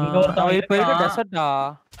 இங்க ஒருத்தன் இப்ப இருக்க டெசர்ட்டா?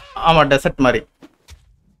 ஆமா, டெசர்ட் மாதிரி.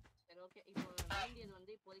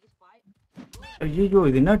 ஐயோ,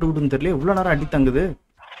 இது என்ன டூடுன்னு தெரியல, இவ்வளவு நேரம் அடி தங்குது.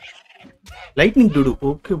 Lightning dude.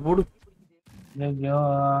 ஓகே போடு. ஐயோ,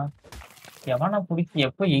 எவனை பிடிக்க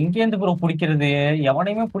எப்ப எங்க இருந்து ப்ரோ பிடிக்கிறது?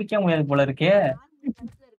 எவனையுமே பிடிக்க முடியாது போல இருக்கே.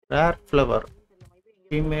 Rare flower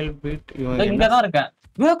female beat. இங்க தான் இருக்கேன்.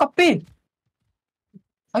 ஐயோ கப்பி.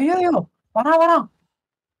 ஐயோ வரா.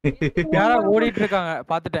 யாரோ ஓடிட்டு இருக்காங்க,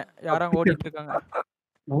 பாத்துட்டேன். யாரோ ஓடிட்டு இருக்காங்க.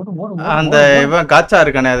 ஓடு. அந்த இவன் காச்சா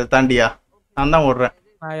இருக்கானே, அதை தாண்டியா? நான் தான் ஓடுறேன்.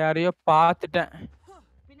 நான் யாரையோ பாத்துட்டேன்.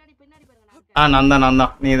 நான்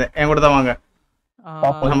தான். நீ என் கூட தான் வாங்க.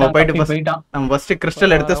 நம்ம போயிட்டு நம்ம ஃபர்ஸ்ட்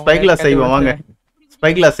கிறிஸ்டல் எடுத்து ஸ்பை கிளாஸ் செய்வோம். வாங்க,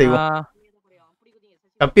 ஸ்பை கிளாஸ் செய்வோம்.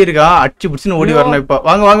 கப்பி இருக்கா, அடிச்சு புடிச்சுன்னு ஓடி வரணும். இப்ப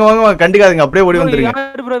வாங்க. கண்டுக்காதீங்க, அப்படியே ஓடி வந்துருங்க.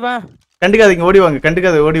 கண்டுக்காதீங்க, ஓடி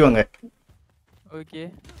வாங்க. ஓகே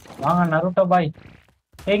வாங்க நருட்டோ பாய்.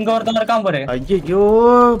 எங்க ஒருத்தன் இருக்கான் பாரு. ஐயோ,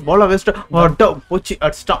 போல வேஸ்ட். போச்சு,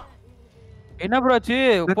 அடிச்சிட்டான். என்ன ப்ரோ ஆச்சு?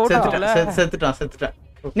 செத்துட்டான்.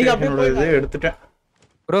 நீங்க அப்படியே இது எடுத்துட்டேன்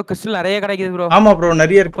ப்ரோ. கிறிஸ்டல் நிறைய கிடைக்குது ப்ரோ. ஆமா ப்ரோ,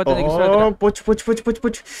 நிறைய இருக்கு. போச்சு.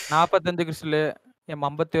 45 கிறிஸ்டல்,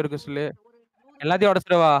 51 கிறிஸ்டல் எல்லாத்தையும்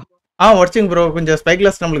உடைச்சிடவா? உடைச்சிங்க ப்ரோ. கொஞ்சம் ஸ்பை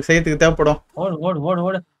கிளாஸ் நம்மளுக்கு செய்யறதுக்கு தேவைப்படும். ஓடு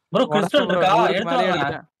ப்ரோ. கிறிஸ்டல் இருக்கா?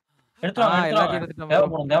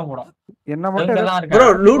 தேவைப்படும். என்ன மட்டும் ப்ரோ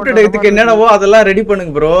லூட் எடுக்கிறதுக்கு என்னென்னவோ அதெல்லாம் ரெடி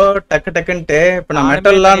பண்ணுங்க ப்ரோ, டக்குன்ட்டு. இப்ப நான்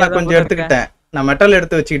மெட்டல்லாம் நான் கொஞ்சம் எடுத்துக்கிட்டேன். நான் மெட்டல்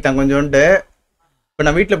எடுத்து வச்சுக்கிட்டேன் கொஞ்சோண்டு. இப்ப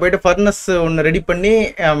நான் வீட்டுல போயிட்டு ஃபர்னஸ் ஒன்னு ரெடி பண்ணி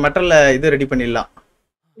மெட்டல்ல இது ரெடி பண்ணிடலாம்.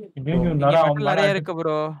 நிறைய இருக்கு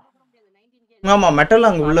ப்ரோ. ஆமா, மெட்டல்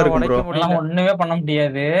அங்க உள்ள இருக்கு ப்ரோ. ஒண்ணுமே பண்ண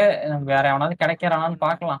முடியாது. வேற எவனாவது கிடைக்கிறானான்னு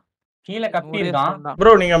பாக்கலாம். கீழ கப்பி இருக்கான்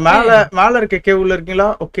ப்ரோ. நீங்க மேல இருக்க கேவ்ல இருக்கீங்களா?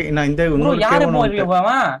 ஓகே, நான் இந்த இன்னொரு கேவ்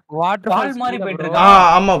வாட்டர் ஃபால் மாதிரி போயிட்டு இருக்கா.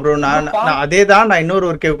 ஆமா ப்ரோ, நான் அதேதான். நான் இன்னொரு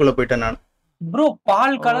ஒரு கேவ்க்குள்ள போயிட்டேன் நான். ப்ரோ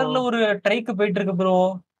பால் கலர்ல ஒரு ட்ரைக்கு போயிட்டு இருக்கு ப்ரோ.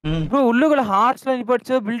 ப்ரோ உள்ளுக்குள்ள ஹார்ஸ்ல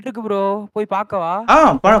நிப்படிச்ச பில்ட் இருக்கு ப்ரோ. போய் பார்க்கவா?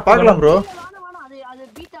 பார்க்கலாம் ப்ரோ. அது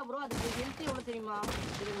பீட்டா ப்ரோ. அது ஹெல்த் எவ்வளவு தெரியுமா?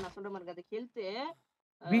 நான் சொல்ற மாதிரி அது ஹெல்த்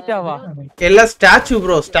பீட்டாவா? எல்லாம் ஸ்டாச்சு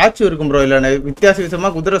ப்ரோ. ஸ்டாச்சு இருக்கும் ப்ரோ. இல்ல வித்தியாசமா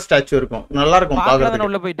குதிரை ஸ்டாச்சு இருக்கும். நல்லா இருக்கும் பாக்குறதுக்கு.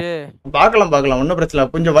 உள்ள போயிட்டு பார்க்கலாம். ஒண்ணும் பிரச்சனை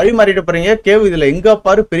இல்ல. கொஞ்சம் வழி மாறிட்டு போறீங்க. கேவ் இதுல எங்க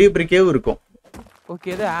பாரு பெரிய கேவ் இருக்கும். ஓகே,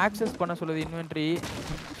 இது ஆக்சஸ் பண்ண சொல்லுது இன்வென்டரி.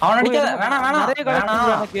 அவன் அடிக்காத.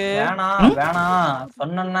 வேணாம்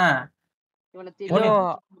சொன்னேன்னா.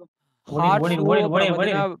 ஓடி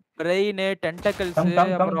பிரெயின், டென்டக்கிள்ஸ்,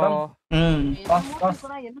 அப்புறம்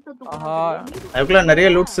அதுக்குள்ள நிறைய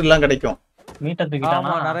லூட்ஸ் எல்லாம் கிடைக்கும். மீட்டர்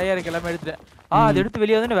தூக்கிட்டானா? நிறைய இருக்கு, எல்லாமே எடுத்துட்டேன். அது எடுத்து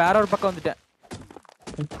வெளிய வந்து வேற ஒரு பக்கம் வந்துட்டேன்.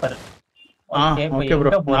 சூப்பர். Okay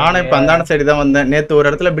bro. நானே இப்ப அந்தான சைடு தான் வந்தேன். நேத்து ஒரு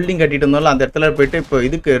இடத்துல பில்டிங் கட்டிட்டு இருந்தோம்ல, அந்த இடத்துல போயிட்டு இப்போ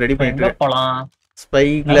இதுக்கு ரெடி பண்ணிட்டு போலாம். ஸ்பை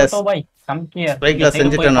கிளாஸ்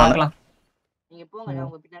செஞ்சுட்டேன் நான். நீங்க போங்க, நான்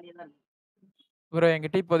உங்க பின்னாடியே தான் இருக்கேன் ப்ரோ.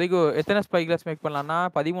 என்கிட்ட இப்போதைக்கு எத்தனை ஸ்பை கிளாஸ் மேக் பண்ணலாம்னா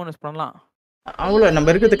 13 பண்ணலாம். அவ்வளவு நம்ம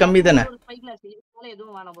இருக்கிறது கம்மி தானே. ஸ்பை கிளாஸ்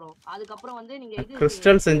எதுவும் வேணாம் ப்ரோ. அதுக்கு அப்புறம் வந்து நீங்க இது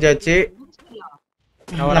கிறிஸ்டல் செஞ்சாச்சு.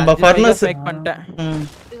 நம்ம ஃபர்னஸ் மேக் பண்ணிட்டேன்.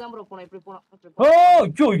 இதுதான் ப்ரோ போணும். இப்படி போணும்.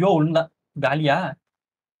 ஐயோ உள்ள காலியா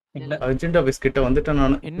இல்ல. அர்ஜென்டாவிஸ் கிட்ட வந்துட்டேன்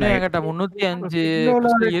நான். இன்னும் என்கிட்ட 305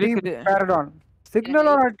 இருக்குது. பேரடான்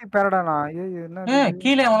சிக்னலாரிட்டி பேரடானா? என்ன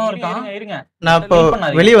கீழ எவனோ இருக்கான். இருங்க, நான் இப்போ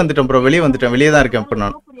வெளிய வந்துட்டேன் ப்ரோ. வெளிய தான் இருக்கேன் இப்போ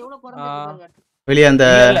நான். வெளிய அந்த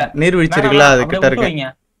நீர்வீழ்ச்சி இருக்குல, அது கிட்ட இருக்கேன்.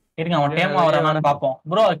 இருங்க, அவன் டேமா வரானான்னு பாப்போம்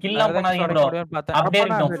ப்ரோ. கில் பண்ணாதீங்க ப்ரோ. அப்படியே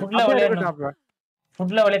இருக்கட்டும். ஃபுட்ல விளையாடணும்.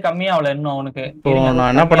 ஃபுட் லெவலே கம்மியாகல இன்னும் அவனுக்கு. இப்போ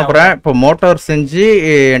நான் என்ன பண்ண போறேன், இப்போ மோட்டார் செஞ்சு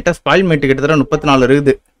என்கிட்ட ஸ்பாயில் மீட் கிட்டத்தட்ட 34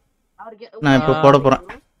 இருக்குது. நான் இப்போ போட போறேன்.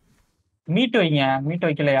 மீட் வைங்க. மீட்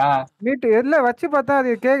வைக்கலையா? மீட் இல்ல வச்சு பார்த்தா அது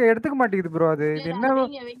கேக்க எடுத்துக்க மாட்டேங்குது ப்ரோ. அது இது என்ன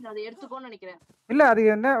அது எடுத்துக்கோன்னு நினைக்கிறேன். இல்ல அது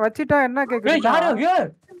என்ன வச்சிட்டா என்ன கேக்குது?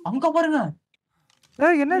 அங்க பாருங்க.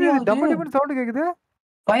 என்னது இது டபுள் டிபன் சவுண்ட் கேக்குது?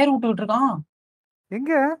 ஃபயர் விட்டுட்டு இருக்கான்.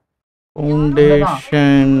 எங்க?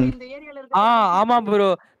 ஃபவுண்டேஷன். ஆமா ப்ரோ.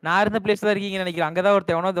 நான் இருந்த பிளேஸ்ல தான் இருக்கீங்கன்னு நினைக்கிறேன். அங்கதான்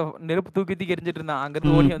ஒருத்தவனோ நெருப்பு தூக்கி தூக்கி எரிஞ்சிட்டு இருந்தான். அங்க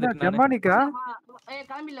இருந்து ஓடி வந்துட்டு நானு. ஜமானிகா?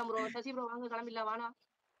 கிளம்பிடலாம் ப்ரோ. சசி ப்ரோ வாங்க கிளம்பிடலாம் வானா.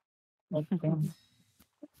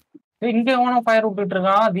 இங்க எவனோ ஃபயர் விட்டுட்டு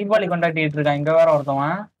இருக்கான். தீபாவளி கொண்டாடிட்டு இருக்கான். இங்க வேற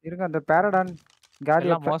ஒருத்தவன் இருங்க. அந்த பேரடான்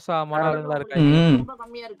காலியா மோசமான ஆளுங்களா இருக்காங்க. ரொம்ப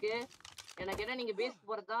கம்மியா இருக்கு. எனக்கு என்ன நீங்க பேஸ்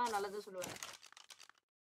போறதா நல்லது சொல்லுவேன்.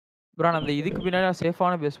 ப்ரோ அந்த இதுக்கு பின்னாடி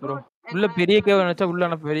சேஃபான பேஸ் ப்ரோ. உள்ள பெரிய கேவ் நினைச்சா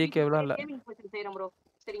உள்ள பெரிய கேவ்லாம் இல்ல.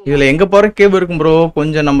 இதுல எங்க போற கேவ் இருக்கும் ப்ரோ.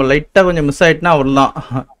 கொஞ்சம் நம்ம லைட்டா கொஞ்சம் மிஸ் ஆயிட்டனா அவ்வளவுதான்.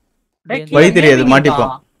 வழி தெரியாது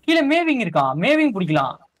மாட்டிப்போம். கீழ மேவிங் இருக்கான். மேவிங்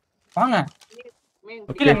பிடிக்கலாம். வாங்க.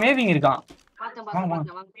 கீழ மேவிங் இருக்கான்.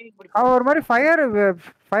 ஒரு மாதிரி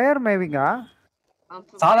ஃபயர் மேவிங்கா?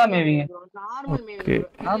 சாதா மேவிங்.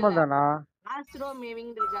 நார்மல் தானா? Astro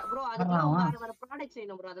மேவிங் bro. அதுக்கு வேற ப்ராடக்ட்ஸ்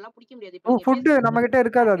வேணும் ப்ரோ. அதெல்லாம் பிடிக்க முடியாது. இப்போ ஃபுட் நம்ம கிட்ட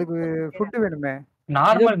இருக்காது. அதுக்கு ஃபுட் வேணுமே.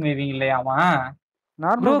 நார்மல் மேவிங் இல்லையாமா?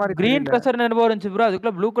 நார்மல் மாதிரி கிரீன் கலர் என்னமோ இருந்துச்சு ப்ரோ.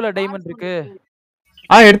 அதுக்குள்ள ப்ளூ கலர் டைமண்ட் இருக்கு.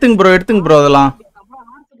 எடுத்துங்க ப்ரோ அதெல்லாம்.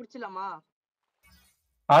 ஆர்ட்ஸ் பிடிச்சலாமா?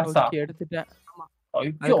 ஆர்ட்ஸா எடுத்துட்டேன்.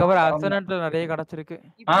 அதுக்கப்புறம் அசனன்ட்ல நிறைய கிடைச்சிருக்கு.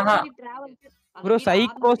 ப்ரோ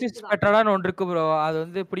சைக்கோசிஸ் பெட்டரான ஒன்று இருக்கு ப்ரோ. அது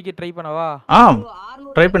வந்து பிடிக்க ட்ரை பண்ணவா?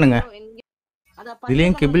 ட்ரை பண்ணுங்க.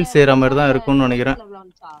 இதுலயும் கிபிள் சேர மாதிரி தான் இருக்கும்னு நினைக்கிறேன்.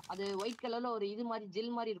 அது ஒயிட் கலர்ல ஒரு இது மாதிரி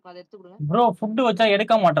ஜெல் மாதிரி இருக்கும். அதை எடுத்து கொடுங்க ப்ரோ. ஃபுட் வச்சா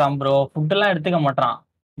எடுக்க மாட்டான் ப்ரோ. ஃபுட் எல்லாம் எடுத்துக்க மாட்டான்.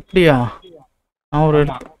 அப்படியா? நான் ஒரு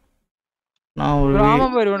ஆமா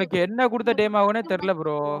ப்ரோ. உனக்கு என்ன கொடுத்த டைம் ஆகுனே தெரியல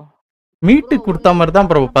ப்ரோ. மீட் கொடுத்த மாதிரி தான்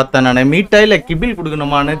ப்ரோ பார்த்தேன் நான். மீட்டா இல்ல கிபிள்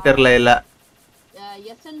கொடுக்கணுமான்னு தெரியல. இல்ல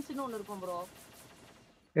எசன்ஸ்னு ஒன்னு இருக்கும் ப்ரோ.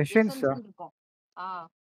 எசன்ஸ் இருக்கும்.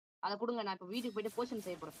 அத கொடுங்க. நான் இப்ப வீட்டுக்கு போய் போஷன்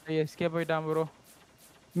செய்ய போறேன். எஸ்கேப் ஆயிட்டான் ப்ரோ.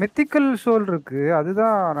 மித்திக்கல் சோல் இருக்கு.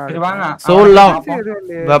 அதுதான் சோல்லாம்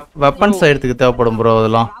வெப்பன்ஸ் எடுத்துக்க தேவைப்படும் ப்ரோ.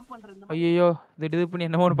 அதெல்லாம் ஐயோ இது பண்ணி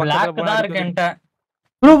என்னமோ ஒரு பக்கத்துல இருக்கேன்ட்ட.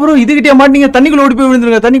 ப்ரோ இதுகிட்டே மாட்டீங்க. தண்ணிக்குள்ள ஓடி போய்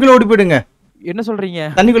விழுந்துருங்க. தண்ணிக்குள்ள ஓடி போயிடுங்க. என்ன சொல்றீங்க?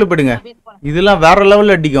 தண்ணிக்குள்ள போயிடுங்க. இதெல்லாம் வேற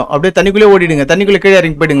லெவல்ல அடிக்கும். அப்படியே தண்ணிக்குள்ளே ஓடிடுங்க. தண்ணிக்குள்ள கீழே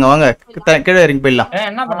இறங்கி போயிடுங்க. வாங்க கீழே இறங்கி போயிடலாம்.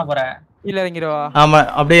 என்ன பண்ண போற? கீழ இறங்கிரவா? ஆமா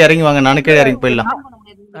அப்படியே இறங்கி வாங்க. நானே கீழே இறங்கி போயிடலாம்.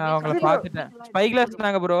 அவங்கள பாத்துட்டேன். ஸ்பை கிளாஸ்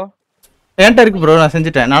தாங்க ப்ரோ. என்கிட்ட இருக்கு ப்ரோ. நான்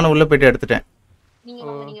செஞ்சுட்டேன். நானும் உள்ள போயிட்டு எடுத்துட்டேன். நீங்க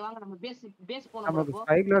வாங்க நம்ம பேஸ் போலாம் ப்ரோ.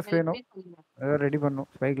 ஸ்பை கிளாஸ் வேணும். அத ரெடி பண்ணனும்.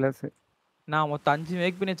 ஸ்பை கிளாஸ் நான் மொத்தம் 5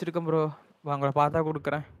 மேக் பண்ணி வச்சிருக்கேன் ப்ரோ. வாங்க பார்த்தா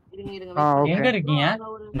கொடுக்கறேன். எங்க இருக்கீங்க?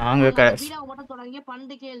 நாங்க வீடியோ மட்டும் தொடங்க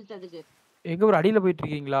பண்டுக்கே எழுதுறதுக்கு. எங்க ப்ரோ அடியில போயிட்டு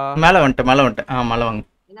இருக்கீங்களா? மேல வந்துட்டேன். மேல வாங்க.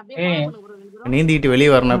 நீந்திட்டு வெளிய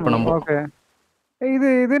வரணும் இப்ப நம்ம. ஓகே. இது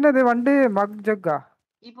என்னது வண்டு மக் ஜக்கா?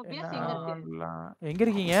 இப்போ பேஸ் எங்க இருக்கு? எங்க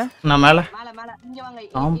இருக்கீங்க? நான் மேல இங்க வாங்க.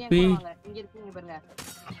 காம்பி இங்க இருக்கீங்க பாருங்க.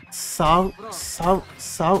 சாவ்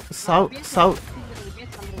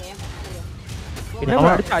என்ன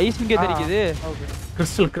அடிச்சு ஐஸ் இங்க தெரிக்குது.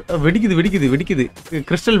 கிறிஸ்டல் வெடிக்குது.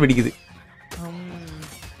 கிறிஸ்டல் வெடிக்குது.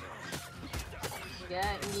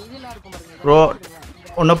 ப்ரோ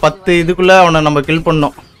இன்னும் 10 இதுக்குள்ள அவனை நம்ம கில்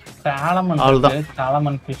பண்ணோம்.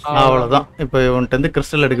 அவ்வளவுதான். இப்போ இவன்ட்ட இருந்து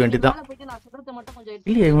கிறிஸ்டல் எடுக்க வேண்டியதுதான்.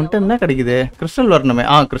 இல்லையே இவன்ட்ட என்ன கிடைக்குது? கிறிஸ்டல் வரணுமே.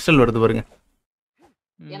 கிறிஸ்டல் வருது பாருங்க.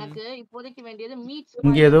 எனக்கு இப்போதைக்கு வேண்டியது மீட்.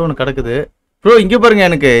 இங்க ஏதோ ஒன்னு கிடக்குது ப்ரோ. இங்க பாருங்க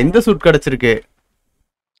எனக்கு இந்த சூட் கிடைச்சிருக்கு.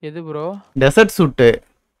 எது ப்ரோ? Dessert suit.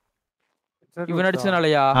 இவன்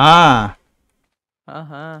அடிச்சனாலயா?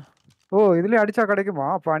 இதுல அடிச்சா கிடைக்குமா?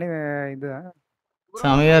 பானி இது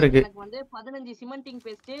சமையா இருக்கு. எனக்கு வந்து 15 சிமெண்டிங்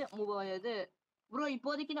பேஸ்ட் இது ப்ரோ.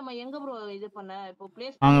 இப்போதைக்கு நம்ம எங்க ப்ரோ இது பண்ண? இப்போ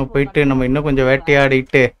பிளேஸ் வாங்க போயிட்டு நம்ம இன்னும் கொஞ்சம்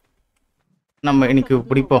வேட்டையாடிட்டு நம்ம இன்னைக்கு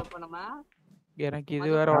பிடிப்போம். எனக்கு இது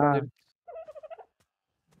வேற உடைஞ்சிருச்சு.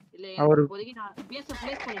 இல்ல எனக்கு இப்போதைக்கு நான் பேஸ்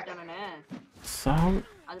பிளேஸ் பண்ணிட்டேன் நானே.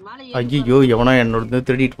 ஐயோ எவனோ என்னோட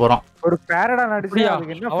திருடிட்டு போறான். ஒரு பேரடான் அடிச்சு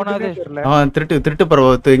அதுக்கு என்ன அவனாதே தெரியல. திருட்டு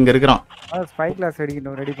பரவத்து இங்க இருக்கான். ஸ்பை கிளாஸ்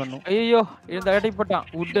ரெடி பண்ணனும். ஐயோ இந்த வேட்டை போட்டான்.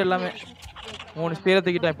 வுட் எல்லாமே 3 ஸ்பீரை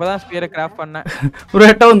தூக்கிட்டேன். இப்பதான் ஸ்பீரை கிராஃப்ட் பண்ணேன். ஒரு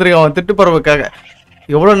ஹெட்டா வந்துருக்கான் அவன் திருட்டு பறவைக்காக.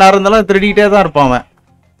 எவ்வளவு நேரம் இருந்தாலும் திருடிட்டே தான் இருப்பான் அவன்.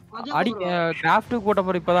 அடி கிராஃப்ட்டுக்கு போட்ட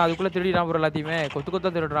போற இப்பதான் அதுக்குள்ள திருடிடான் ப்ரோ. எல்லாத்தையுமே கொத்து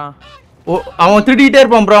திருடுறான். அவன் திருடிட்டே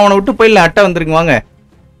இருப்பான் ப்ரோ. அவனை விட்டு போயிடல. ஹெட்டா வந்துருங்க வாங்க.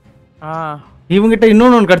 இவங்கிட்ட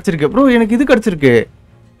இன்னொன்னு கிடைச்சிருக்கு ப்ரோ. எனக்கு இது கிடைச்சிருக்கு.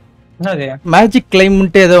 மேஜிக்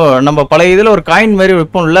கிளைம்ட்டு ஏதோ நம்ம பழைய இதுல ஒரு காயின் மாதிரி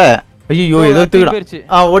வைப்போம்ல. ஐயோ ஏதோ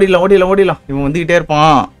தூக்கிடும். ஓடிடலாம். இவன் வந்துகிட்டே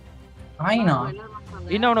இருப்பான்.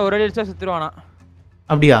 இன்னும் அவனை ஒரு அடி அடிச்சா சுத்துருவானா?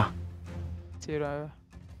 அப்படியா? சரி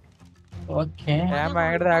ஓகே ஏமா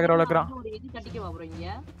எங்கடா ஆகற வளக்குறான் ஒரு இது கட்டிக்கவா ப்ரோ இங்க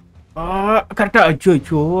கரெக்டா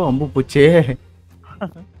அச்சோ அம்பு போச்சே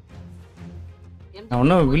நான்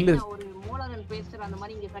ஒன்னும் வில்லு ஒரு மோலரன் பேஸ்டர் அந்த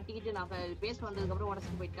மாதிரி இங்க கட்டிக்கிட்டு நான் பேஸ்ட் வந்ததுக்கு அப்புறம்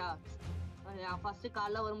உடைச்சிட்டு போயிட்டா ஃபர்ஸ்ட்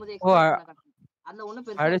கால்ல வரும்போது அதுல ஒண்ணு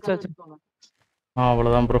பெருசா வச்சுக்கோங்க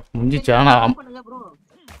அவ்வளவுதான் ப்ரோ முடிஞ்சிச்சு. ஆனா பண்ணுங்க ப்ரோ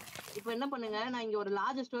இப்போ என்ன பண்ணுங்க நான் இங்க ஒரு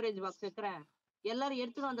லார்ஜ் ஸ்டோரேஜ் பாக்ஸ் வைக்கிறேன் எல்லாரும்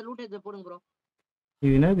எடுத்து அந்த லூட் எடுத்து போடுங்க ப்ரோ.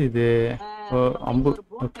 இது என்னது இது அம்பு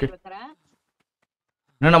ஓகே வைக்கிறேன்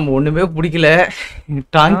என்ன நம்ம ஒண்ணுமே பிடிக்கல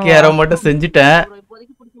டாங்க் ஏற மட்டும் செஞ்சுட்டேன்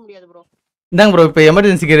இப்போதைக்கு பிடிக்க முடியாது ப்ரோ. இந்தாங்க ப்ரோ இப்போ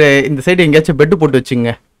எமர்ஜென்சிக்கு இந்த சைடு எங்கேயாச்சும் பெட் போட்டு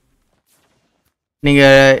வச்சுங்க நீங்க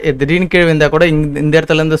திடீர்னு கீழே வந்தா கூட இந்த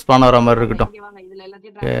இடத்துல இருந்து ஸ்பான் ஆகிற மாதிரி இருக்கட்டும்.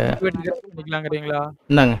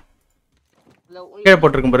 இந்தாங்க கீழே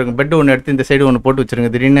போட்டிருக்கோம் பாருங்க பெட் ஒன்று எடுத்து இந்த சைடு ஒன்று போட்டு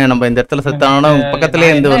வச்சிருங்க திடீர்னு நம்ம இந்த இடத்துல செத்தானோன்னா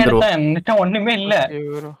பக்கத்துலேயே இருந்து வந்துருவோம். ஒண்ணுமே இல்ல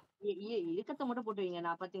இழுக்கத்தை மட்டும் போட்டு வைங்க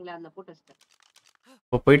நான் பாத்தீங்களா அந்த போட்டு வச்சிட்டேன்.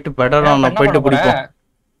 இப்போ போயிட்டு பெடரான போயிட்டு பிடிப்போம்.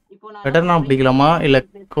 பெடர்னா பிடிக்கலாமா இல்ல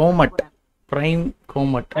கோமட் பிரைம்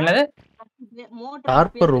கோமட் என்னது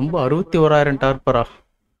டார்பர் ரொம்ப 61000 டார்பரா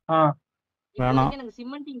வேணாம் எனக்கு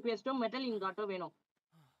சிமெண்டிங் பேஸ்டும் மெட்டல் இன்காட்டோ வேணும்.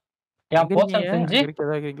 யா போசன் செஞ்சு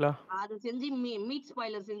அது செஞ்சு மீட்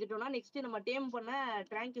ஸ்பாயிலர் செஞ்சிட்டோம்னா நெக்ஸ்ட் நம்ம டேம் பண்ண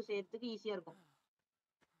ட்ராங்க் செய்யறதுக்கு ஈஸியா இருக்கும்.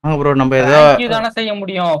 ப்ரோ நம்ம ஏதோ தான செய்ய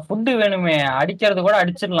முடியும் ஃபுட் வேணுமே அடிக்கிறது கூட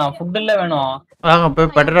அடிச்சிடலாம் ஃபுட் இல்ல வேணும் வாங்க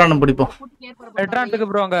போய் பெட்டரான பிடிப்போம். பெட்டரான்ட்டுக்கு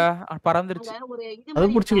ப்ரோ அங்க பறந்துருச்சு அது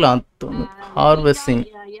பிடிச்சிக்கலாம் ஹார்வெஸ்டிங்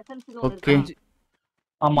ஓகே.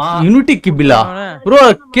 ஆமா யூனிட்டி கிபிலா ப்ரோ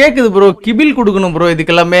கேக்குது ப்ரோ கிபில் கொடுக்கணும் ப்ரோ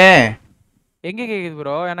இதுக்கெல்லாமே எங்க கேக்குது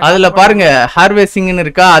ப்ரோ அதுல பாருங்க ஹார்வெஸ்டிங்னு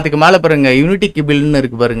இருக்கா அதுக்கு மேல பாருங்க யூனிட்டி கிபில்னு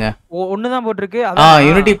இருக்கு பாருங்க ஒன்னு தான் போட்டுருக்கு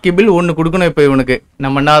யூனிட்டி கிபில் ஒன்னு கொடுக்கணும் இப்போ இவனுக்கு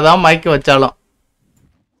நம்ம என்னதான் மைக்க வச்சாலும்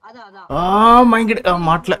மைங்கிட்டு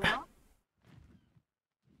மாட்டல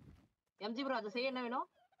எம்ஜி ப்ரோ அது செய்ய என்ன வேணும்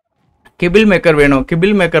கிபில் மேக்கர் வேணும்.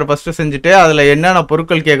 கிபில் மேக்கர் ஃபர்ஸ்ட் செஞ்சுட்டு அதுல என்னென்ன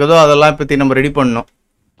பொருட்கள் கேக்குதோ அதெல்லாம் பத்தி நம்ம ரெடி பண்ணணும்.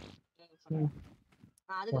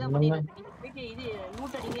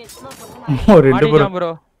 ரெண்டு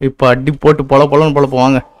பேரும் இப்ப அடி போட்டு பொல பொலன்னு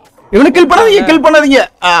பொழப்புவாங்க. இவனை கில் பண்ணாதீங்க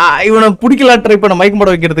இவனை பிடிக்கல ட்ரை பண்ண மயக்கம்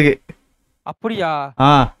போட வைக்கிறதுக்கு. அப்படியா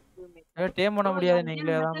டேம் பண்ண முடியாது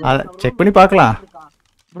நீங்களே அத செக் பண்ணி பார்க்கலாம்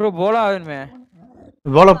ப்ரோ. போலா வேணுமே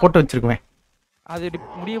போலா போட்டு வச்சிருக்கேன் அது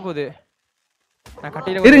முடிய போகுது. நான்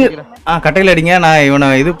கட்டையில இருங்க கட்டையில அடிங்க நான் இவனை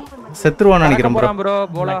இது செத்துருவான்னு நினைக்கிறேன் ப்ரோ.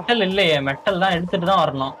 போலா மெட்டல் இல்லையே மெட்டல் தான் எடுத்துட்டு தான்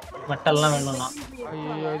வரணும் மெட்டல்லாம் வேணும்னா.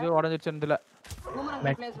 ஐயோ இது உடைஞ்சிருச்சுல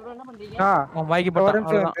மைக்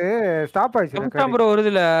போட்டு ஸ்டாப் ஆயிடுச்சு ப்ரோ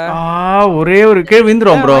வருதுல ஒரே ஒரு கேள்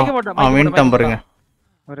விந்துரும் ப்ரோ. வின்ட்டான் பாருங்க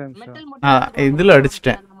இதுல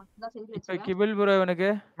அடிச்சிட்டேன். கிபில் ப்ரோ எனக்கு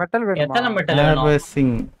மெட்டல் வேணும். எத்தனை மெட்டல் வேணும்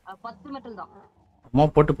 10 மெட்டல் தான். அம்மா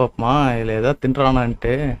போட்டு பாப்பமா இல்ல ஏதா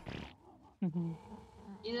தின்றானான்ட்டு.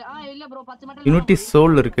 இது இல்ல ப்ரோ 10 மெட்டல் யூனிட்டி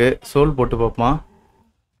சோல் இருக்கு சோல் போட்டு பாப்பமா.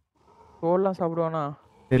 சோல்லாம் சாப்பிடுவானா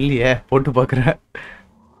தெரியலையே போட்டு பாக்குறேன்.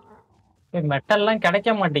 மெட்டல்லாம் கிடைக்க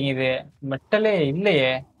மாட்டேங்குது மெட்டலே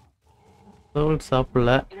இல்லையே. சோல்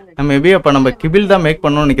சாப்பிடல நம்ம மேபி அப்ப நம்ம கிபில் தான் மேக்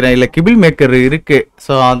பண்ணனும்னு நினைக்கிறேன். இல்ல கிபில் மேக்கர் இருக்கு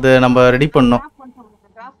சோ அது நம்ம ரெடி பண்ணனும்.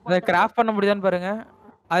 அத கிராஃப்ட் பண்ண முடியுதான்னு பாருங்க.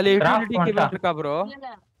 அதுல யூட்டிலிட்டி கிபில் இருக்கா ப்ரோ?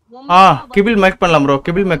 கிபில் மேக் பண்ணலாம் ப்ரோ.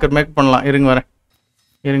 கிபில் மேக்கர் மேக் பண்ணலாம்.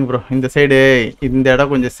 இருங்க ப்ரோ. இந்த சைடு இந்த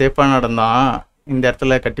இடம் கொஞ்சம் சேஃபான இடம் தான். இந்த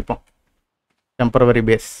இடத்துல கட்டிப்போம் டெம்பரவரி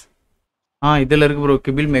பேஸ். இதுல இருக்கு ப்ரோ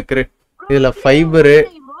கிபில் மேக்கர். இதுல ஃபைபர்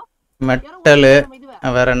மெட்டல்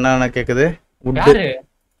வேற என்ன கேக்குது வுட்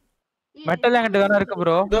மெட்டல் என்கிட்ட வேற இருக்கு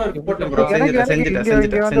ப்ரோ.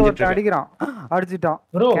 செஞ்சுட்டேன் அடிக்குறான் அடிச்சிட்டான்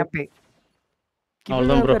ப்ரோ. கேம்பே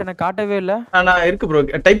அவ்வளவுதான் ப்ரோ. எனக்கு காட்டவே இல்ல. நான் இருக்கு ப்ரோ.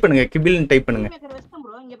 டைப் பண்ணுங்க கிபில்னு டைப் பண்ணுங்க.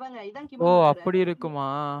 இங்க பாருங்க இதான் கிபில். ஓ அப்படி இருக்குமா?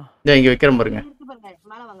 இங்க வைக்கிறேன் பாருங்க.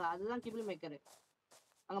 மேல வாங்க அதுதான் கிபில் மேக்கர்.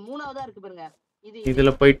 அங்க மூணாவதா இருக்கு பாருங்க.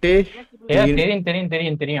 இதுல போயிட்டு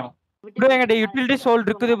தெரியும் ப்ரோ என்கிட்ட யூட்டிலிட்டி சோல்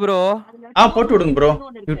இருக்குது ப்ரோ. போட்டு விடுங்க ப்ரோ.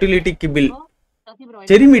 யூட்டிலிட்டி கிபில்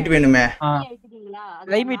செரி மீட் வேணுமே.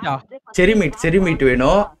 லை மீட்டா? செரி மீட்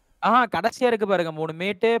வேணும். கடைசியா இருக்கு பாருங்க 3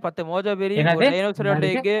 மீட் 10 மோஜா பெரி டைனோசர்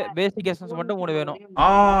எக் பேசிக் எசன்ஸ் மட்டும் 3 வேணும்.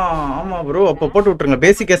 ஆமா ப்ரோ அப்ப போட்டு விட்டுருங்க.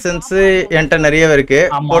 பேசிக் எசன்ஸ் என்கிட்ட நிறைய இருக்கு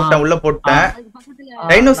போட்டேன் உள்ள போட்டேன்.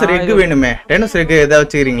 டைனோசர் எக் வேணுமே. டைனோசர் எக் ஏதாவது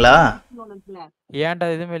வச்சுக்கிறீங்களா? ஏன்டா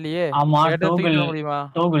எதுவுமே இல்லையே. ஆமா முடியுமா?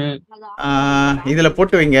 இதுல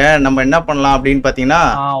போட்டு வைங்க. நம்ம என்ன பண்ணலாம் அப்படின்னு பாத்தீங்கன்னா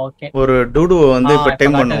ஒரு டூடுவை வந்து இப்ப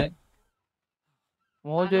டைம் பண்ணுவோம்.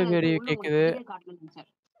 மோஜா பெரி கேக்குது.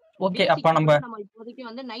 ஓகே அப்ப நம்ம இப்போதைக்கு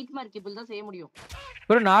வந்து நைட்மேர் கிபில் தான் செய்ய முடியும்.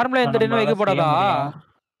 ப்ரோ நார்மலா எந்த டைனோ வைக்க போடாதா?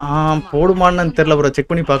 போடுமான்னு தெரியல ப்ரோ. செக்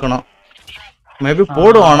பண்ணி பார்க்கணும். மேபி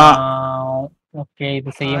போடும் ஆனா ஓகே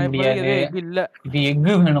இது செய்ய முடியாது. இல்ல இது எக்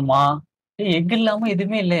வேணுமா? எக் இல்லாம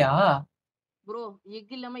எதுவுமே இல்லையா? ப்ரோ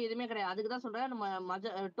எக் இல்லாம எதுவுமே கிடையாது. அதுக்கு தான் சொல்றேன் நம்ம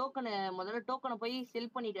டோக்கனை முதல்ல டோக்கனை போய்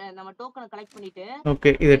செல் பண்ணிட்டு நம்ம டோக்கனை கலெக்ட் பண்ணிட்டு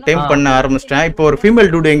ஓகே இது டைம் பண்ண ஆரம்பிச்சிட்டேன். இப்போ ஒரு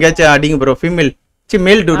ஃபீமேல் டூடு எங்கேயாச்சும் அடிங்க ப்ரோ. ஃபீமேல்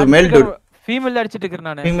மேல் டூடு ஃபீமேல் அடிச்சிட்டு இருக்கேன்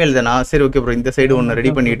நானு. ஃபீமேல் தானா? சரி ஓகே ப்ரோ. இந்த சைடு ஒன்னு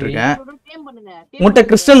ரெடி பண்ணிட்டு இருக்கேன். டேம் பண்ணுங்க. முட்டை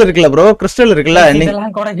கிறிஸ்டல் இருக்குல்ல ப்ரோ? கிறிஸ்டல் இருக்குல்ல?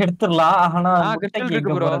 இதெல்லாம் கூட எடுத்துறலாம். ஆனா கிறிஸ்டல்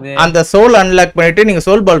இருக்கு ப்ரோ. அந்த சோல் அன்லாக் பண்ணிட்டு நீங்க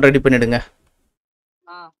சோல் பால் ரெடி பண்ணிடுங்க.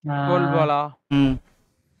 சோல் பாலா?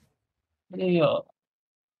 ஐயோ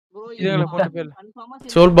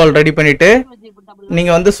சோல் பால் ரெடி பண்ணிட்டு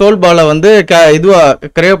நீங்க வந்து சோல் பாலை வந்து இதுவா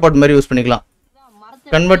கிரேயோபாட் மாதிரி யூஸ் பண்ணிக்கலாம்.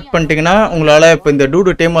 கன்வெர்ட் பண்ணிட்டீங்கன்னா உங்களால இப்போ இந்த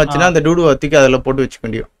டூடு டைம் ஆச்சுன்னா அந்த டூடு தூக்கி அதில் போட்டு வச்சுக்க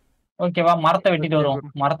முடியும். ஓகேவா? மரத்தை வெட்டிட்டு வரும்.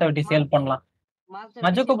 மரத்தை வெட்டி சேல் பண்ணலாம்.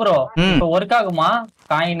 மஜாக்கோ ப்ரோ இப்போ ஒர்க் ஆகுமா?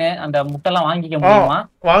 காயின் அந்த முட்டைலாம் வாங்கிக்க முடியுமா?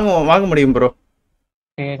 வாங்க முடியும் ப்ரோ.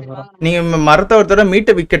 சரி ப்ரோ. நீங்க மரத்தை ஒருத்தர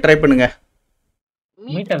மீட்டை விற்க ட்ரை பண்ணுங்க.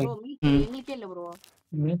 மீட்டை எங்களுக்கே இல்ல ப்ரோ.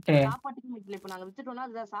 மீட்டை சாப்பாட்டுக்கு மீட்ல இப்ப நாங்க வித்துட்டோம்னா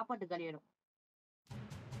அது சாப்பாட்டு காலியாயிடும்.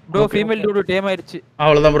 ப்ரோ ஃபீமேல் டூடு டைம் ஆயிருச்சு.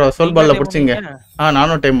 அவ்வளவுதான் ப்ரோ. சோல் பால்ல புடிச்சிங்க.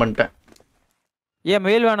 நானும் டைம் பண்ணிட்டேன். ஏன்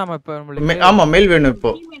மேல் வேணாமா இப்ப உங்களுக்கு? ஆமா மேல் வேணும் இப்போ.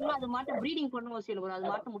 ஃபீமேல்னா அது மாட்ட ப்ரீடிங் பண்ணனும் அவசியம் இல்ல ப்ரோ. அது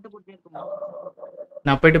மாட்ட முட்டை போட்டுட்டே இருக்கும்.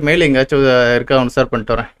 நான் போயிட்டு மேல் எங்கயாச்சும் இருக்கா அன்சர்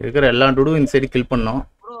பண்ணிட்டு வரேன். இருக்கிற எல்லா டூடும் இந்த சைடு கில் பண்ணனும்.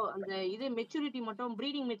 ப்ரோ அந்த இது மெச்சூரிட்டி மட்டும்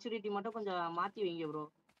ப்ரீடிங் மெச்சூரிட்டி மட்டும் கொஞ்சம் மாத்தி வைங்க ப்ரோ.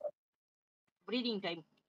 Breeding time.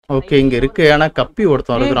 ஓகே இங்க இருக்கு. ஆனா கப்பி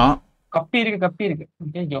ஒருத்தன் இருக்குறான். கப்பி இருக்கு.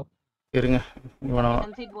 ஐயோ இருங்க. இவன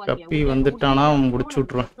கப்பி வந்துட்டானா முடிச்சு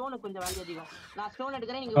விட்டுறேன். ஸ்டோன் கொஞ்சம் வேல்யூ அதிகம். நான் ஸ்டோன்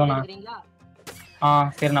எடுக்கறேன் நீங்க wood எடுக்கறீங்களா?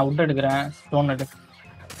 சரி நான் wood எடுக்கறேன். ஸ்டோன் எடு.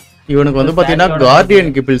 இவனுக்கு வந்து பாத்தீங்கன்னா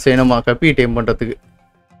கார்டியன் கிபிள் செய்யணுமா கப்பி டைம் பண்றதுக்கு.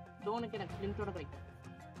 ஸ்டோனுக்கு எனக்கு ஃப்ளின்ட்டோட கிடைக்கும்.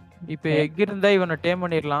 இப்போ எக் இருந்தா இவனை டேம்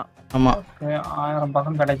பண்ணிரலாம். ஆமா 1000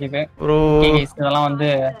 பக்கம் கிடைக்குது. ப்ரோ இதெல்லாம் வந்து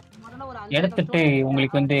எடுத்துட்டு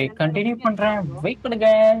உங்களுக்கு வந்து கண்டினியூ பண்றேன். வெயிட் பண்ணுங்க.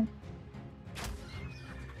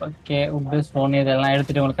 ஓகே wood ஸ்டோன் இதெல்லாம்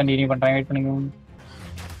எடுத்துட்டு உங்களுக்கு கண்டினியூ பண்றேன். வெயிட் பண்ணுங்க.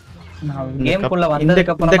 நான் கேம் குள்ள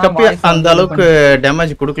வந்ததுக்கு அப்புறம் இந்த கப்பி அந்த அளவுக்கு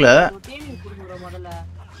டேமேஜ் கொடுக்கல.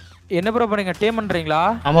 என்ன ப்ரோ பண்ணீங்க? டேம் பண்றீங்களா?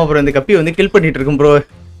 ஆமா ப்ரோ. இந்த கப்பி வந்து கில் பண்ணிட்டு இருக்கும் ப்ரோ.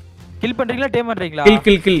 கில் பண்றீங்களா டேம் பண்றீங்களா?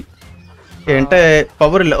 கில் என்கிட்ட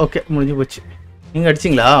பவர் இல்ல. ஓகே முடிஞ்சு போச்சு. நீங்க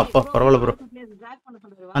அடிச்சீங்களா? அப்பா பரவாயில்ல ப்ரோ.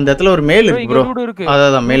 அந்த இடத்துல ஒரு மேல் இருக்கு ப்ரோ.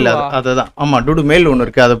 அதான் மேல். அதான் ஆமா டூடு மேல் ஒன்னு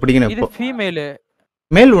இருக்கு. அதை பிடிக்கணும். இப்போ இது ஃபீமேல்.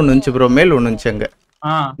 மேல் ஒன்னு இருந்துச்சு ப்ரோ. மேல் ஒன்னு இருந்துச்சு அங்க.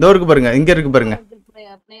 இதோ இருக்கு பாருங்க. இங்க இருக்கு பாருங்க.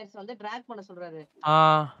 பிளேயர்ஸ் வந்து டிராக் பண்ண சொல்றாரு.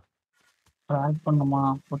 டிராக் பண்ணுமா?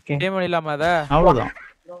 ஓகே டேம் பண்ணலாமா அத? அவ்வளவுதான்.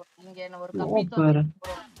 இங்க என்ன ஒரு கப்பி தோத்து.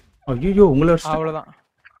 ஐயோ உங்கள அவ்வளவுதான்.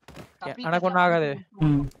 எனக்கு ஒண்ணு ஆகாது.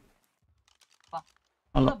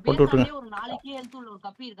 நல்லா போட்டு விட்டுங்க. ஒரு நாளைக்கு ஹெல்த் உள்ள ஒரு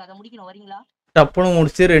கப்பி இருக்கு. அத முடிக்கணும் வரீங்களா? டப்புன்னு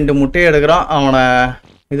முடிச்சு 2 முட்டையை எடுக்கறான். அவனை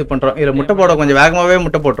இது பண்றான். இதுல முட்டை போட கொஞ்சம் வேகமாவே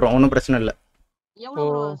முட்டை போட்டுறோம். ஒன்றும் பிரச்சனை இல்ல.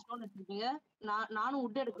 எவ்வளவு ஸ்டோன் எடுத்துட்டீங்க? நானும்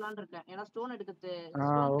wood எடுக்கலாம்னு இருக்கேன். ஏன்னா ஸ்டோன் எடுக்கிறது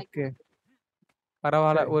ஓகே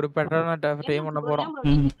பரவாயில்ல. ஒரு பெட்டரான டைம் பண்ண போறோம்.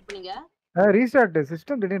 ரீஸ்டார்ட்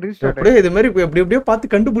சிஸ்டம் திடீர்னு ரீஸ்டார்ட். அப்படியே இது மாதிரி இப்படி அப்படியே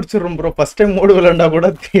பார்த்து கண்டுபிடிச்சிடுறோம் ப்ரோ. ஃபர்ஸ்ட் டைம் மோடு விளையாண்டா கூட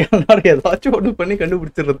ஏதாச்சும் ஒன்று பண்ணி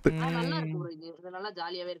கண்டுபிடிச்சிடுறது.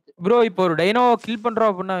 ப்ரோ இப்போ ஒரு டைனோ கில்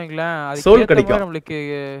பண்றோம் அப்படின்னா வைங்களேன், அது சோல் கிடைக்கும் நம்மளுக்கு.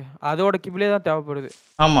 அதோட கிபிலே தான் தேவைப்படுது.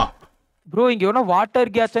 ஆமா ப்ரோ இங்க வேணா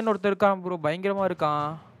வாட்டர் கேட்ச்னு ஒருத்தர் இருக்கான் ப்ரோ. பயங்கரமா இருக்கான்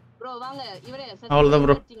ப்ரோ. வாங்க இவரே அவ்வளவுதான்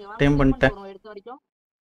ப்ரோ. டைம் பண்ணிட்டேன்.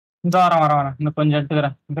 இந்த வரேன். இன்னும் கொஞ்சம்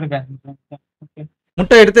எடுத்துக்கறேன். இருக்கேன்.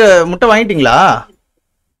 முட்டை வாங்கிட்டீங்களா?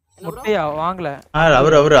 முட்டையா வாங்கல.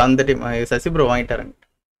 அவரு அந்த டீம் சசி ப்ரோ வாங்கிட்டாரு.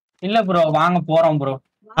 இல்ல ப்ரோ வாங்க போறோம் ப்ரோ.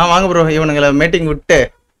 வாங்க ப்ரோ. இவனுங்கள மீட்டிங் விட்டு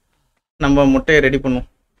நம்ம முட்டையை ரெடி பண்ணுவோம்.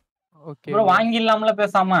 ஓகே ப்ரோ வாங்கிடலாம்ல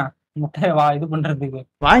பேசாம முட்டையை இது பண்றதுக்கு.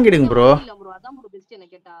 வாங்கிடுங்க ப்ரோ.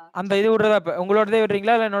 அந்த இது விடுறதா உங்களோடதே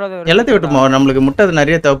விடுறீங்களா இல்ல என்னோட? எல்லாத்தையும் விட்டுமா. நம்மளுக்கு முட்டை அது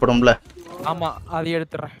நிறைய தேவைப்படும்ல. ஆமா அதை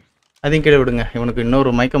எடுத்துறேன். அதையும் கீழே விடுங்க. இவனுக்கு இன்னொரு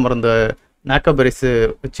மயக்க மருந்து நாக்கபரிஸ்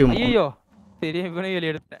வச்சு. ஐயோ தெரியும். இவனை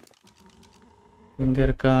எடுத்தேன். இங்க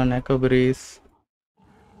இருக்கா நாக்கபரிஸ்?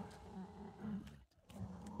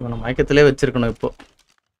 இவனை மயக்கத்திலே வச்சிருக்கணும் இப்போ.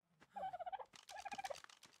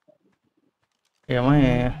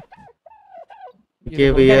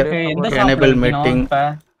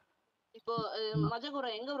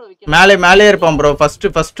 மேலே இருப்பான் ப்ரோ.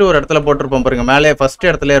 ஃபர்ஸ்ட் ஒரு இடத்துல போட்டுருப்பான் பாருங்க. மேலே ஃபர்ஸ்ட்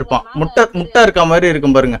இடத்துல இருப்பான். முட்டை இருக்க மாதிரி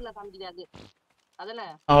இருக்கும் பாருங்க.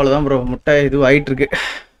 அவ்வளவுதான் ப்ரோ. முட்டை இது ஆயிட்டு இருக்கு.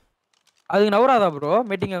 அதுக்கு நவராதா ப்ரோ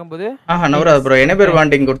மீட்டிங் ஆகும்போது? நவராது ப்ரோ. எனேபர்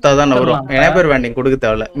வாண்டிங் கொடுத்தா தான் நவரும். எனேபர் வாண்டிங் கொடுக்க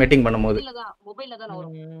தேவையில்ல மீட்டிங் பண்ணும்போது.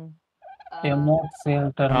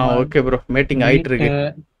 Okay bro. மீட்டிங் ஆயிட்டு இருக்கு.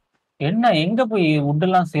 என்ன எங்க போய் wood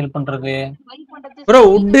எல்லாம் சேல் பண்றது ப்ரோ?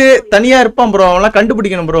 wood தனியா இருப்பான் ப்ரோ. அவன்லாம்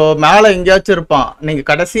கண்டுபிடிக்கணும் ப்ரோ. மேல எங்கயாச்சும் இருப்பான். நீங்க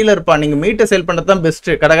கடைசில இருப்பான். நீங்க மீட்டை சேல் பண்றது தான் பெஸ்ட்.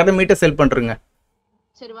 கடை மீட்டை சேல் பண்றீங்க.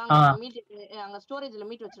 சரி வாங்க மீட் அங்க ஸ்டோரேஜ்ல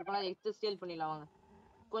மீட் வச்சிருக்கோம். எக்ஸ் சேல் பண்ணிடலாம் வாங்க.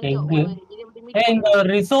 இந்த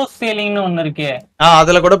ரிசோர்ஸ் சேலிங்னு ஒன்னு இருக்கே.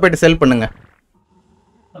 அதுல கூட போயிட்டு சேல் பண்ணுங்க.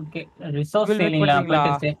 ஓகே ரிசோர்ஸ் சேலிங்ல அப்ளை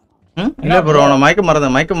இல்ல ப்ரோ நான்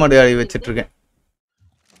மயக்க மாடு வச்சிட்டு இருக்கேன்.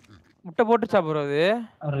 முட்டை போட்டுச்சா ப்ரோ அது?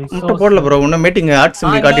 முட்டை போடல ப்ரோ. இன்னும் மீட்டிங் ஆர்ட்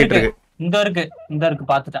சிம்பிள் காட்டிட்டு இருக்கு. இந்த இருக்கு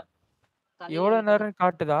பாத்துட்டேன். எவ்வளவு நேரம்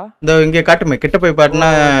காட்டுதா? இந்த இங்க காட்டுமே கிட்ட போய் பாட்டுனா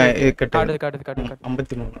காட்டுது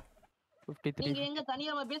 53 53. நீங்க எங்க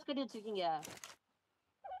தனியா பேஸ் கட்டி வச்சிருக்கீங்க?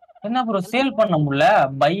 என்ன ப்ரோ சேல் பண்ண முடியல?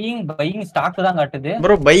 பையிங் ஸ்டாக் தான் காட்டுது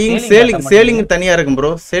ப்ரோ. பையிங் சேலிங் தனியா இருக்கும்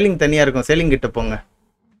ப்ரோ. சேலிங் தனியா இருக்கும். சேலிங் கிட்ட போங்க.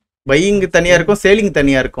 பையிங் தனியா இருக்கும், சேலிங்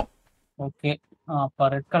தனியா இருக்கும். ஓகே அப்ப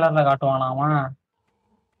ரெட் கலர்ல காட்டுவானாமா?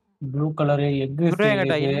 ப்ளூ கலர் எக்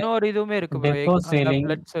எங்கட்ட இன்னொரு இதுவுமே இருக்கு bro. டெக்கோ selling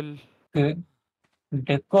blood cell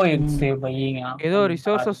டெக்கோ egg buying ஏதோ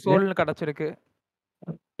ரிசோர்சஸ் சோல்னு கிடைச்சிருக்கு.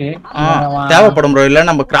 தேவைப்படும் ப்ரோ. இல்ல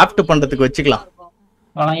நம்ம கிராஃப்ட் பண்றதுக்கு வச்சுக்கலாம்.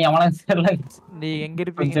 நீ எங்க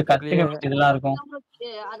இருப்பீங்க? இதெல்லாம் இருக்கும்.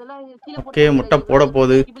 அதெல்லாம் கீழ ஓகே முட்டை போட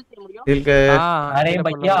போகுது. இதுக்கு அரே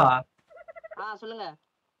பையா சொல்லுங்க.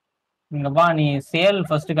 இங்க வா நீ சேல்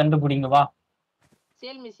ஃபர்ஸ்ட் கண்டுபிடிங்க வா.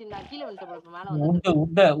 சேல் மிஷின் நான் கீழ வந்துட்டேன் ப்ரோ.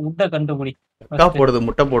 மேல உட்ட கண்டுபிடி. அக்கா போடுது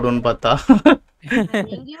முட்டை போடுன்னு பார்த்தா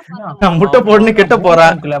நான் முட்டை போடுன்னு கிட்ட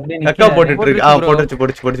போறேன். அக்கா போட்டுட்டு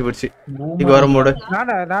இருக்கு. போடுச்சு. இங்க வர மூடு.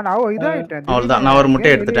 நான் இதாயிட்டேன். அவ்வளவுதான். நான் ஒரு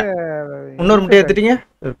முட்டை எடுத்துட்டேன். இன்னொரு முட்டை எடுத்துட்டீங்க?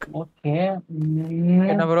 ஓகே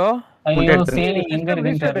என்ன ப்ரோ? முட்டை சேலிங் எங்க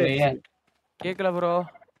இருக்குன்னு தெரியலையே. கேக்கல ப்ரோ.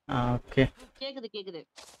 ஓகே கேக்குது.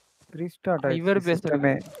 ரீஸ்டார்ட் ஆயிடுச்சு. இவர்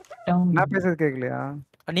பேசுறது நான் பேசுறது கேக்கலையா?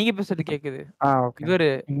 நீங்க பேசுறது கேக்குது. ஓகே. இவரு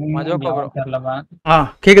மஜாக்கோ ப்ரோ.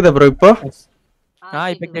 கேக்குதா ப்ரோ இப்போ?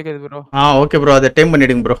 இப்ப கேக்குது ப்ரோ. Okay bro. அதை டைம்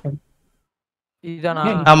பண்ணிடுங்க ப்ரோ. இதானா?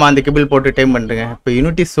 ஆமா அந்த கேபிள் போட்டு டைம் பண்ணுங்க. இப்போ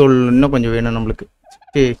யூனிட்டி சோல் இன்னும் கொஞ்சம் வேணும் நம்மளுக்கு.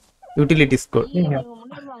 Utility score.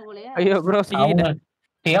 ஐயோ ப்ரோ சீக்கிரம்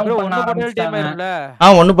டைம் பண்ண டைம் ஆயிடும்ல.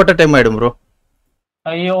 ஒன்னு போட்ட டைம் ஆயிடும் ப்ரோ.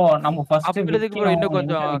 ஐயோ நம்ம ஃபர்ஸ்ட் அப்படிதுக்கு ப்ரோ இன்னும்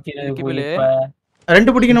கொஞ்சம் கேபிள்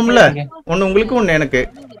ரெண்டு பிடிக்கணும்ல. ஒன்னு உங்களுக்கு ஒன்னு எனக்கு.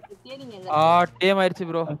 டைம் ஆயிருச்சு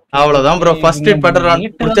ப்ரோ. அவ்வளவுதான் ப்ரோ. ஃபர்ஸ்ட் பட்டரான்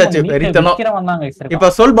புடிச்சாச்சு. வெரித்தனம். இப்போ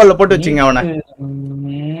சோல் பால்ல போட்டு வச்சிங்க அவனை.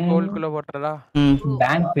 சோல்குள்ள போட்றடா.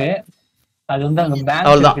 பேங்க் அது வந்து அங்க பேங்க்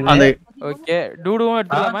அவ்வளவுதான். அந்த ஓகே டூடுவும்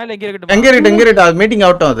எடுத்துலாமா இல்ல எங்க இருக்கட்டும். அது மீட்டிங்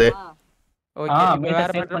ஆகட்டும் அது. ஓகே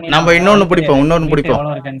வேற நம்ம இன்னொன்னு பிடிப்போம்.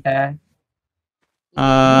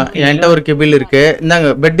 என்கிட்ட ஒரு கெபில் இருக்கு.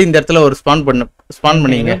 இந்தாங்க பெட் இந்த இடத்துல ஒரு ஸ்பான்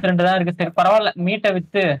பண்ணீங்க. 22 தான் இருக்கு. சரி பரவாயில்ல. மீட்டை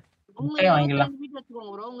வித்து முட்டையை வாங்கிடலாம். மீட்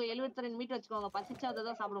வச்சுக்கோங்க ப்ரோ. உங்க 72 மீட் வச்சுக்கோங்க. பசிச்சா அத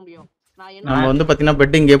தான் சாப்பிட முடியும். நம்ம வந்து பாத்தீங்கன்னா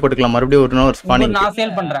பெட் இங்கே போட்டுக்கலாம். மறுபடியும் ஒரு ஸ்பானிங். நான்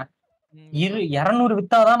சேல் பண்றேன். 200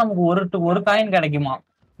 வித்தாதான் நமக்கு ஒரு காயின் கிடைக்குமா?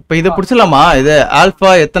 இப்போ இது புடிச்சலாமா? இது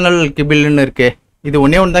ஆல்பா எத்தனல் கிபில்னு இருக்கு. இது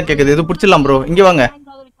ஒண்ணே ஒன்னு தான் கேக்குது. இது புடிச்சலாம் ப்ரோ. இங்க வாங்க.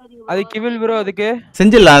 அது கிபில் ப்ரோ. அதுக்கு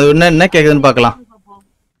செஞ்சிடலாம். அது என்ன கேக்குதுன்னு பார்க்கலாம்.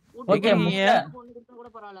 ஓகே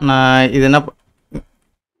நான் இது என்ன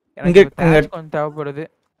இங்க கொஞ்சம் தேவைப்படுது.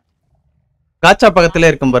 காச்சா பக்கத்துல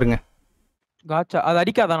இருக்கும் பாருங்க. காச்சா அது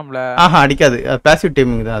அடிக்காதா நம்மள? அடிக்காது. அது பாசிவ்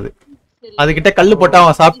டைமிங் தான். அது கிட்ட கல்லு போட்டா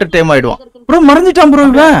அவன் சாப்பிட்டு டைம் ஆயிடுவான். ப்ரோ மறைஞ்சிட்டான் ப்ரோ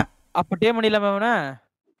இவன். அப்ப டைம் பண்ணிடலாமா அவனை?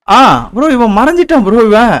 ப்ரோ இவன் மறைஞ்சிட்டான் ப்ரோ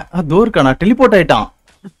இவன். தூர்க்கானா டெலிபோர்ட் ஆயிட்டான்.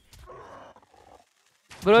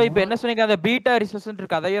 ப்ரோ இப்போ என்ன சொன்னீங்க? அந்த பீட்டா ரிசோர்ஸ்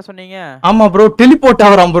இருக்கு அதையே சொன்னீங்க. ஆமா ப்ரோ டெலிபோர்ட்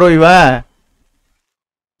ஆவறான் ப்ரோ இவன்.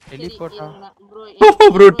 டெலிபோர்ட்டா?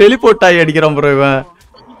 ப்ரோ டெலிபோர்ட் ஆகி அடிக்கிறான் ப்ரோ இவன்.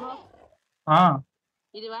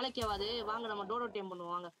 இது வேலைக்கு ஆகாது. வாங்க நம்ம டோடோ டைம்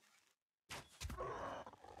பண்ணுவோம் வாங்க.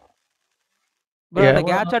 ப்ரோ அந்த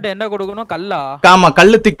கேட்சாட் என்ன கொடுக்கணும்? கல்லா? ஆமா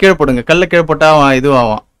கல்லு கீழ போடுங்க. கல்ல கீழ போட்டா அவன்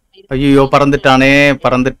இதுவாவான். ஐயோ பறந்துட்டானே.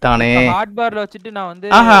 ஹாட் பார்ல வச்சிட்டு நான் வந்து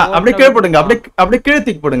அப்படியே கீழ போடுங்க. அப்படியே கீழ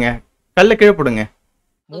தூக்கி போடுங்க. கல்ல கீழ போடுங்க.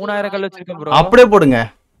 3000 கல் வச்சிருக்கேன் ப்ரோ. அப்படியே போடுங்க.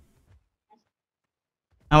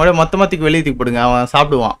 அவனே மொத்தமா தூக்கி வெளிய தூக்கி போடுங்க. அவன்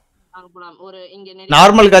சாப்பிடுவான்.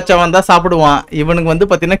 நார்மல் காச்சா வந்தா சாப்பிடுவான். இவனுக்கு வந்து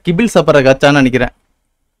பாத்தீங்கன்னா கிபில் சாப்பிடுற காச்சான்னு நினைக்கிறேன்.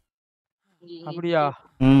 அப்படியா?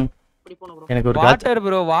 எனக்கு ஒரு வாட்டர்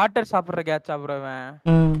ப்ரோ. வாட்டர் சாப்பிடுற கேட்சா ப்ரோ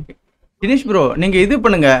அவன். தினேஷ் ப்ரோ நீங்க இது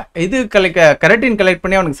பண்ணுங்க. இது கரெக்டின் கலெக்ட்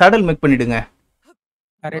பண்ணி அவனுக்கு சாடல் மேக் பண்ணிடுங்க.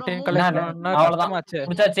 கரெக்டின் கலெக்ட் பண்ணா அவ்வளவுதான்.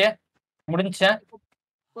 முடிஞ்சாச்சு. முடிஞ்சுச்சா?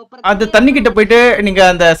 அந்த தண்ணி கிட்ட போயிட்டு நீங்க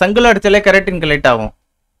அந்த சங்கில அடிச்சாலே கரெக்டின் கலெக்ட் ஆகும்.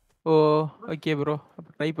 Okay bro.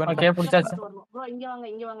 ட்ரை பண்ணு. ஓகே முடிஞ்சாச்சு. ப்ரோ இங்க வாங்க.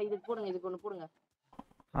 இதுக்கு போடுங்க. இதுக்கு ஒன்னு போடுங்க.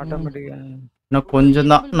 ஆட்டோமேட்டிக்கா இன்னும்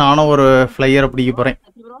கொஞ்சம் தான். நானும் ஒரு ஃளையரை பிடிக்க போறேன்.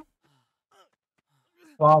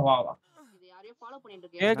 வா இது யாரையோ ஃபாலோ பண்ணிட்டு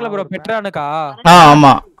இருக்கேன். கேக்கல ப்ரோ. பெட்ரானுக்கா?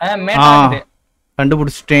 ஆமா மேட்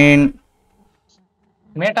கண்டுபிடிச்சிட்டேன்.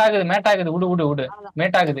 மேட் ஆகுது. உடு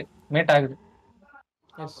மேட் ஆகுது.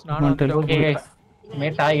 எஸ் நானும் ஓகே गाइस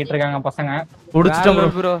மேட் ஆகிட்டு இருக்காங்க பசங்க.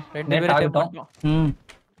 புடிச்சிட்டோம் ப்ரோ. ரெண்டு பேரும் ஆகட்டும்.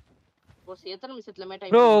 போஸ் எத்தனை நிமிஷத்துல மேட்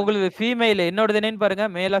ஆகி ப்ரோ உங்களுக்கு ஃபீமேல் என்னோடது என்னன்னு பாருங்க.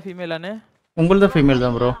 மேலா ஃபீமேலானு? உங்களுது ஃபீமேல்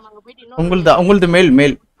தான் ப்ரோ. உங்களுது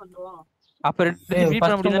மேல். அப்ப ரிப்பீட்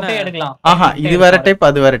பண்ண முடியுதானே? எடுக்கலாம். இது வேற டைப்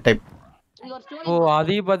அது வேற டைப். ஓ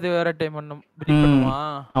அதையும் பார்த்து வேற டைம் பண்ணணும் பண்ணுமா?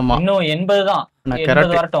 ஆமா இன்னும் 80 தான். நான்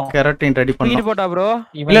 80 வரட்டும். கெரட்டின் ரெடி தூக்கிட்டு பண்ணனும். போட்டா ப்ரோ?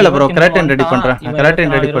 இல்ல ப்ரோ கெரட்டின் ரெடி பண்றேன். நான்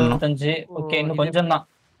கெரட்டின் ரெடி பண்ணனும். 25. ஓகே இன்னும் கொஞ்சம் தான்.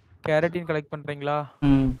 கெரட்டின் கலெக்ட் பண்றீங்களா?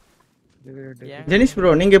 ஜெனிஸ்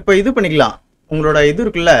ப்ரோ நீங்க இப்ப இது பண்ணிக்கலாம். உங்களோட இது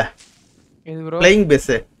இருக்குல்ல இது ப்ரோ ஃளைங்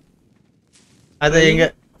பேஸ். அது எங்க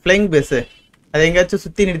ஃளைங் பேஸ். அது எங்கயாச்சும்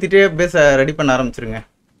சுத்தி நிறுத்திட்டு பேஸ் ரெடி பண்ண ஆரம்பிச்சிருங்க.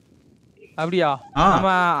 அப்படியா?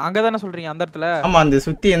 நம்ம அங்க தான சொல்றீங்க அந்த இடத்துல? ஆமா அந்த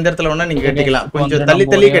சுத்தி எந்த இடத்துல வேணா நீங்க கட்டிக்கலாம். கொஞ்சம் தள்ளி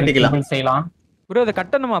தள்ளி கட்டிக்கலாம். செய்யலாம். ப்ரோ இத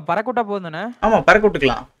கட்டணுமா? பறக்கட்டா போதும் தானே? ஆமா பறக்க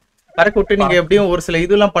விட்டுக்கலாம். பறக்க விட்டு நீங்க எப்படியும் ஒரு சில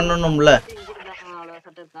இதெல்லாம் பண்ணணும்ல.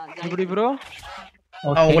 எப்படி ப்ரோ?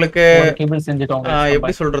 உங்களுக்கு கேபிள் செஞ்சிட்டோம்.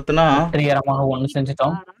 எப்படி சொல்றதுன்னா ட்ரியரமாக ஒன்னு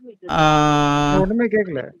செஞ்சிட்டோம். ஒண்ணுமே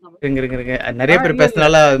கேக்கல. இருங்க நிறைய பேர்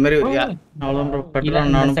பேசனால அது மாதிரி அவ்வளவு ப்ரோ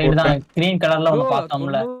பெட்ரோல் நானும் போட்டேன். கிரீன் கலர்ல ஒன்னு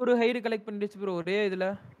பார்த்தோம்ல. ஒரு ஹைட் கலெக்ட் பண்ணிடுச்சு ப்ரோ ஒரே இதுல.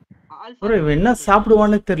 ப்ரோ இவன் என்ன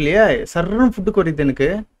சாப்பிடுவான்னு தெரியலையே. சர்றன்னு ஃபுட் கோரிது எனக்கு.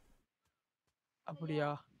 அப்படியா?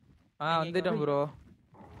 வந்துட்டேன் ப்ரோ.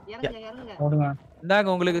 இறங்குங்க. ஓடுங்க. இந்தாங்க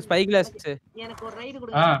உங்களுக்கு ஸ்பை கிளாஸ். எனக்கு ஒரு ரைடு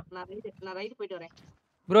கொடுங்க. நான் ரைடு போயிட்டு வரேன்.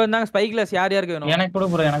 ப்ரோ இந்தாங்க ஸ்பை கிளாஸ் யார் யாருக்கு வேணும்? எனக்கு கொடு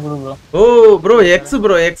ப்ரோ. ஓ bro X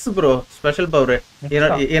bro special power.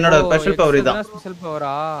 என்னோட ஸ்பெஷல் பவர் இதான். ஸ்பெஷல்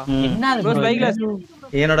பவரா? என்ன ப்ரோ ஸ்பை கிளாஸ்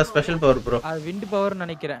என்னோட ஸ்பெஷல் பவர் ப்ரோ. அது விண்ட் பவர்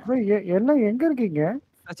நினைக்கிறேன். ப்ரோ எல்லாம் எங்க இருக்கீங்க?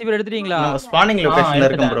 அச்சீவர் எடுத்துட்டீங்களா? நான் ஸ்பானிங் லொகேஷன்ல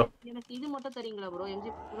இருக்கேன் ப்ரோ. எனக்கு இது மட்டும் தரீங்களா ப்ரோ?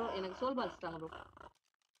 எம்ஜி ப்ரோ எனக்கு சோல் பால்ஸ் தாங்க ப்ரோ.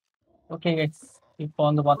 ஓகே गाइस இப்போ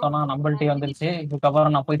வந்து பார்த்தோம்னா நம்மள்ட்ட வந்துருச்சு. இதுக்கு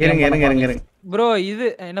அப்புறம் நான் போய் இருங்க ப்ரோ இது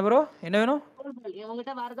என்ன ப்ரோ என்ன வேணும்? சோல் பால்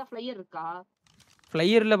உங்ககிட்ட வேற ஏதாவது ஃளையர் இருக்கா?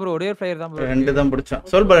 ஃளையர் இல்ல ப்ரோ ஒரே ஃளையர் தான் ப்ரோ. ரெண்டு தான் பிடிச்சோம்.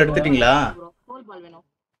 சோல் பால் எடுத்துட்டீங்களா? சோல் பால் வேணும்.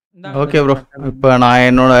 ஓகே ப்ரோ இப்போ நான்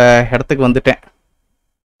என்னோட இடத்துக்கு வந்துட்டேன்.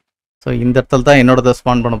 சோ இந்த இடத்துல தான் என்னோடத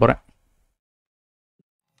ஸ்பான் பண்ண போறேன்.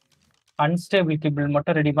 அன்ஸ்டேபிள் கிபிள்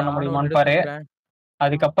மட்டும் ரெடி பண்ண முடியுமான்னு பாரு.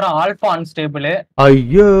 அதுக்கு அப்புறம் ஆல்பா அன்ஸ்டேபிள்.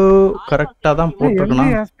 ஐயோ கரெக்ட்டா தான்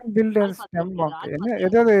போட்டுறணும். என்ன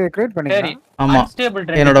ஏதாவது கிரியேட் பண்ணீங்களா? சரி ஆமா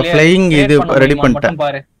அன்ஸ்டேபிள் என்னோட ஃளைங் இது ரெடி பண்ணிட்டேன்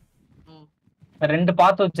பாரு. ரெண்டு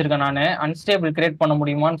பாத்து வச்சிருக்கேன் நானு. அன்ஸ்டேபிள் கிரியேட் பண்ண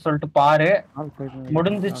முடியுமான்னு சொல்லிட்டு பாரு.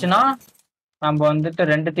 முடிஞ்சிச்சுனா நம்ம வந்துட்டு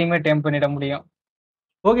ரெண்டுத்தையுமே டேம் பண்ணிட முடியும்.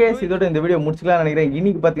 ஓகே இதோட இந்த வீடியோ முடிச்சுக்கலாம்னு நினைக்கிறேன்.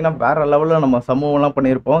 இன்னைக்கு பார்த்தீங்கன்னா வேற லெவலில் நம்ம சம்பவம்லாம்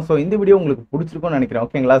பண்ணியிருப்போம். ஸோ இந்த வீடியோ உங்களுக்கு பிடிச்சிருக்கும்னு நினைக்கிறேன்.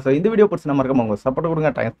 ஓகேங்களா? ஸோ இந்த வீடியோ பிடிச்சி மறக்காம உங்க சப்போர்ட்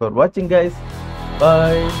கொடுங்க. தேங்க்ஸ் ஃபார் வாட்சிங் கைஸ்.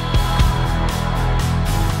 பாய்.